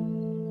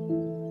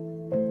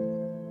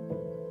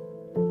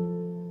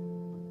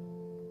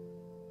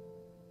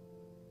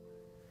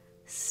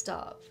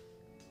 Stop.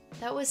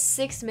 That was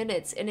 6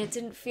 minutes and it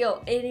didn't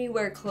feel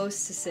anywhere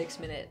close to 6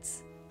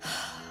 minutes.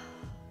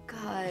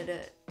 God,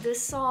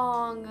 this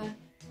song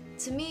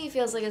to me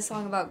feels like a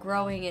song about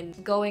growing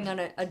and going on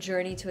a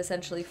journey to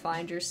essentially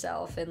find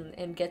yourself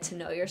and get to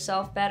know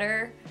yourself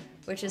better,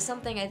 which is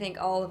something I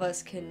think all of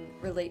us can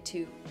relate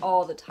to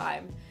all the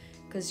time.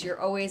 Because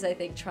you're always, I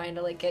think, trying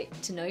to like get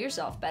to know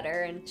yourself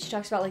better. And she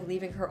talks about like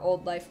leaving her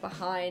old life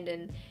behind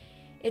and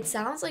it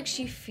sounds like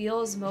she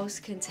feels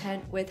most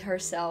content with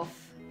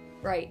herself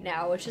right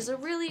now, which is a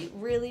really,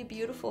 really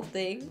beautiful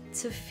thing,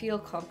 to feel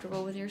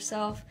comfortable with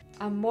yourself.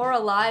 I'm more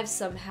alive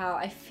somehow.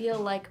 I feel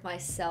like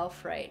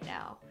myself right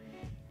now.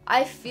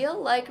 I feel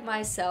like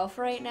myself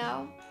right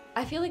now.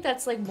 I feel like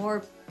that's like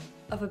more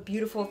of a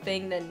beautiful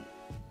thing than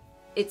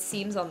it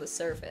seems on the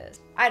surface.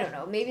 I don't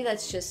know, maybe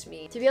that's just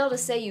me. To be able to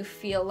say you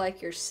feel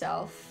like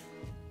yourself,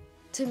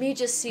 to me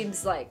just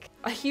seems like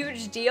a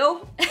huge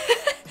deal.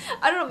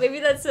 I don't know, maybe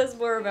that says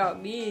more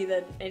about me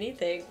than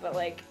anything, but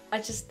like,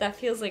 that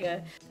feels like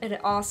an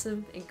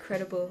awesome,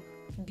 incredible,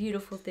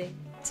 beautiful thing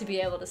to be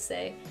able to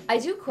say. I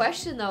do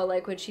question though,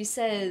 like when she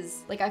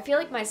says, like, I feel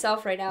like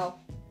myself right now,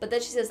 but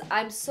then she says,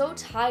 I'm so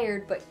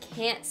tired but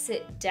can't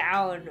sit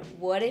down.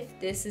 What if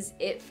this is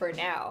it for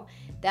now?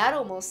 That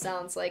almost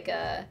sounds like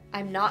a,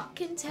 I'm not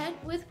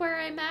content with where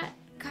I'm at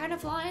kind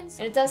of lines.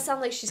 And it does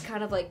sound like she's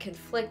kind of like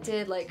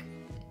conflicted, like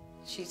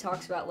she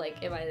talks about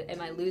like, am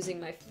I losing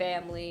my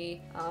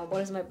family? What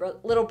does my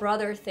little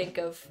brother think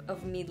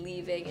of me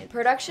leaving? And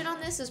production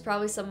on this is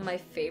probably some of my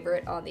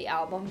favorite on the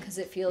album because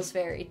it feels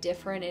very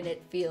different and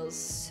it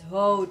feels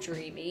so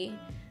dreamy.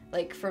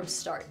 Like from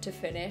start to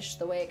finish,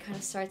 the way it kind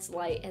of starts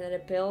light and then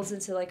it builds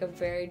into like a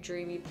very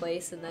dreamy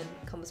place and then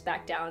comes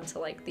back down to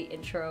like the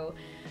intro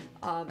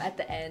at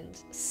the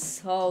end.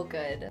 So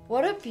good.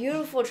 What a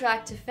beautiful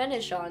track to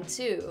finish on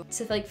too.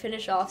 To like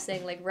finish off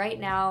saying like, right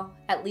now,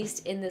 at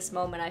least in this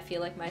moment, I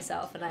feel like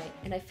myself and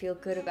I feel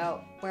good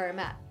about where I'm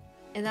at.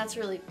 And that's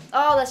really,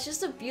 oh, that's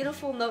just a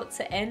beautiful note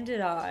to end it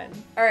on.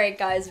 All right,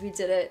 guys, we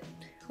did it.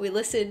 We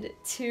listened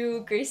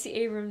to Gracie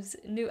Abrams'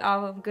 new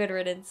album, Good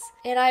Riddance.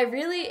 And I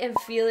really am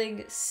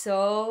feeling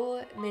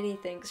so many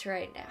things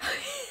right now.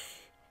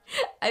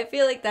 I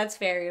feel like that's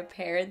very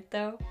apparent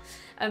though.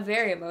 I'm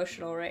very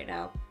emotional right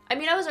now. I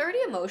mean, I was already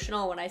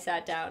emotional when I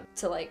sat down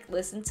to like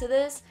listen to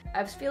this.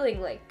 I was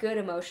feeling like good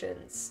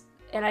emotions.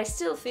 And I'm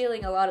still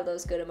feeling a lot of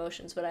those good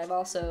emotions, but I've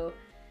also,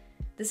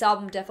 this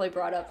album definitely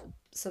brought up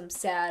some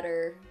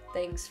sadder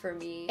things for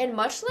me. And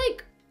much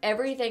like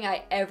everything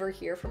I ever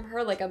hear from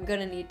her, like I'm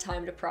gonna need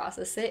time to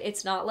process it.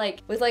 It's not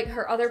like, with like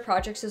her other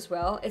projects as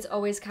well, it's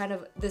always kind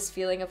of this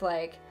feeling of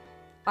like,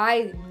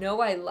 I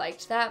know I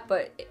liked that,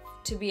 but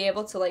to be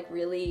able to like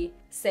really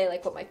say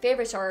like what my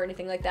favorites are or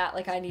anything like that,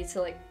 like I need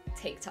to like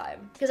take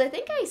time. Because I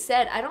think I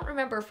said, I don't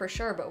remember for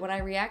sure, but when I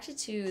reacted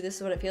to This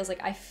Is What It Feels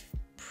Like,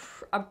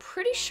 I'm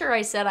pretty sure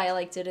I said I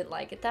like didn't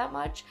like it that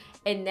much,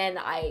 and then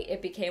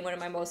it became one of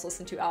my most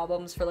listened to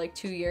albums for like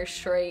 2 years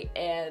straight,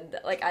 and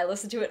like I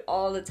listen to it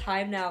all the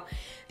time now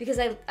because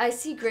I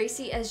see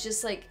Gracie as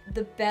just like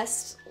the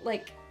best,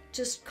 like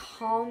just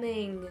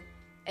calming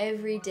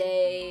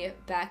everyday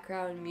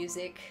background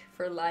music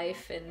for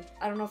life. And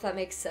I don't know if that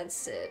makes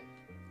sense to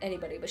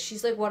anybody, but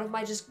she's like one of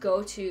my just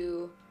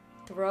go-to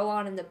throw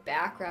on in the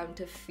background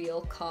to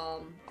feel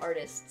calm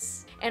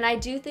artists. And I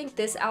do think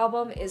this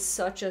album is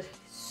such a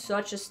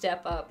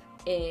step up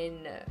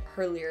in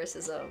her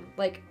lyricism.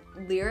 Like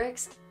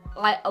lyrics,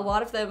 a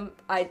lot of them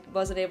I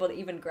wasn't able to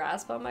even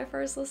grasp on my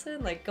first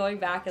listen. Like going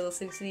back and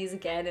listening to these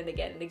again and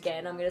again and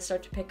again, I'm gonna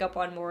start to pick up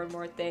on more and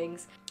more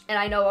things. And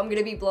I know I'm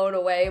gonna be blown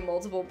away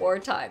multiple more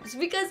times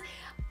because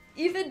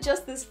even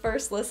just this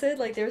first listen,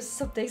 like there's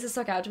some things that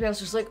stuck out to me. I was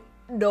just like,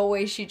 no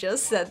way she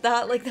just said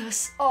that. Like that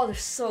was, oh, they're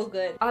so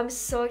good. I'm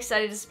so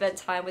excited to spend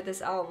time with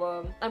this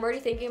album. I'm already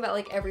thinking about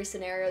like every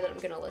scenario that I'm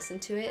gonna listen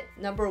to it.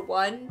 Number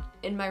one,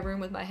 in my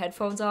room with my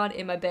headphones on,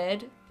 in my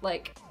bed,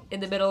 like in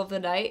the middle of the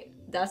night.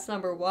 That's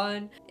number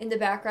one. In the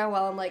background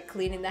while I'm like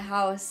cleaning the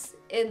house,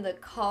 in the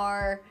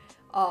car,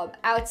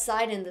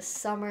 outside in the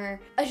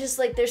summer. I just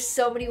like, there's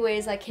so many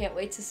ways I can't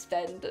wait to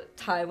spend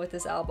time with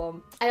this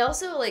album. I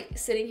also like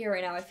sitting here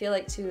right now, I feel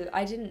like too,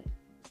 I feel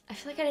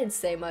like I didn't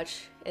say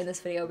much in this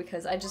video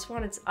because I just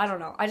wanted to, I don't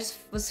know, I just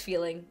was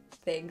feeling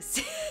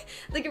things.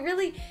 Like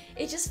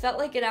it just felt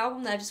like an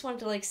album that I just wanted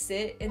to like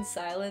sit in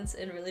silence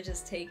and really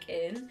just take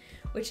in,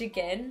 which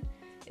again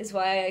is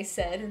why I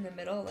said in the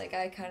middle, like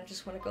I kind of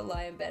just want to go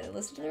lie in bed and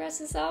listen to the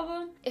rest of this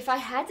album. If I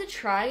had to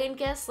try and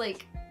guess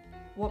like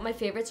what my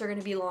favorites are going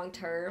to be long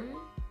term,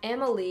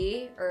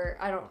 Amelie, or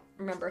I don't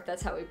remember if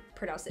that's how we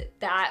pronounce it,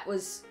 that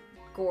was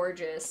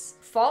gorgeous.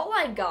 Fault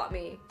Line got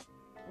me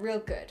real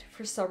good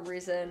for some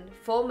reason.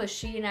 Full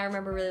Machine I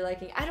remember really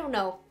liking. I don't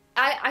know.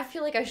 I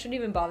feel like I shouldn't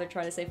even bother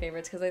trying to say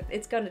favorites because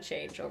it's gonna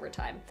change over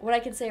time. What I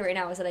can say right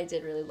now is that I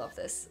did really love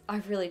this. I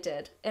really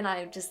did. And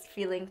I'm just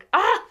feeling,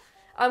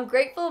 I'm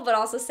grateful, but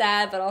also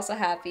sad, but also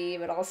happy,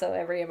 but also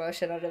every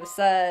emotion under the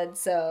sun.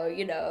 So,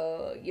 you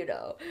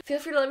know. Feel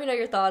free to let me know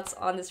your thoughts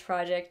on this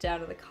project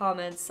down in the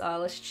comments.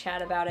 Let's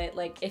chat about it.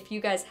 Like, if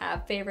you guys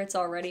have favorites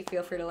already,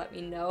 feel free to let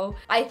me know.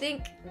 I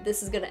think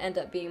this is gonna end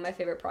up being my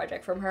favorite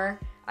project from her.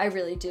 I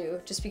really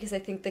do, just because I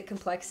think the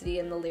complexity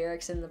and the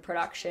lyrics and the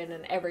production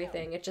and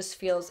everything, it does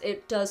feel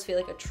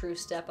like a true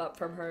step up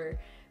from her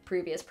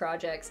previous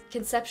projects.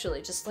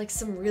 Conceptually, just like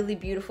some really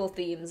beautiful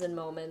themes and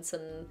moments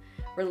and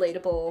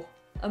relatable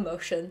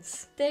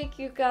emotions. Thank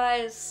you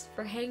guys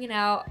for hanging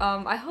out.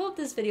 I hope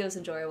this video is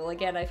enjoyable.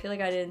 Again, I feel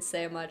like I didn't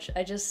say much.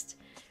 I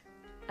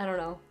don't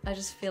know. I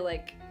just feel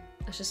like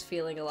I was just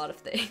feeling a lot of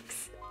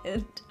things.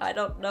 And I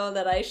don't know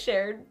that I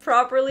shared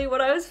properly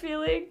what I was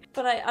feeling,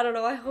 but I don't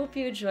know, I hope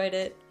you enjoyed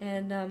it,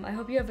 and I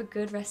hope you have a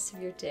good rest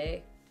of your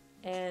day,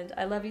 and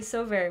I love you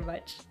so very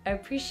much. I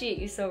appreciate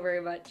you so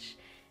very much,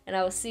 and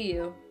I will see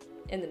you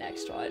in the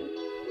next one.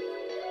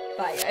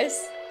 Bye,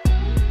 guys.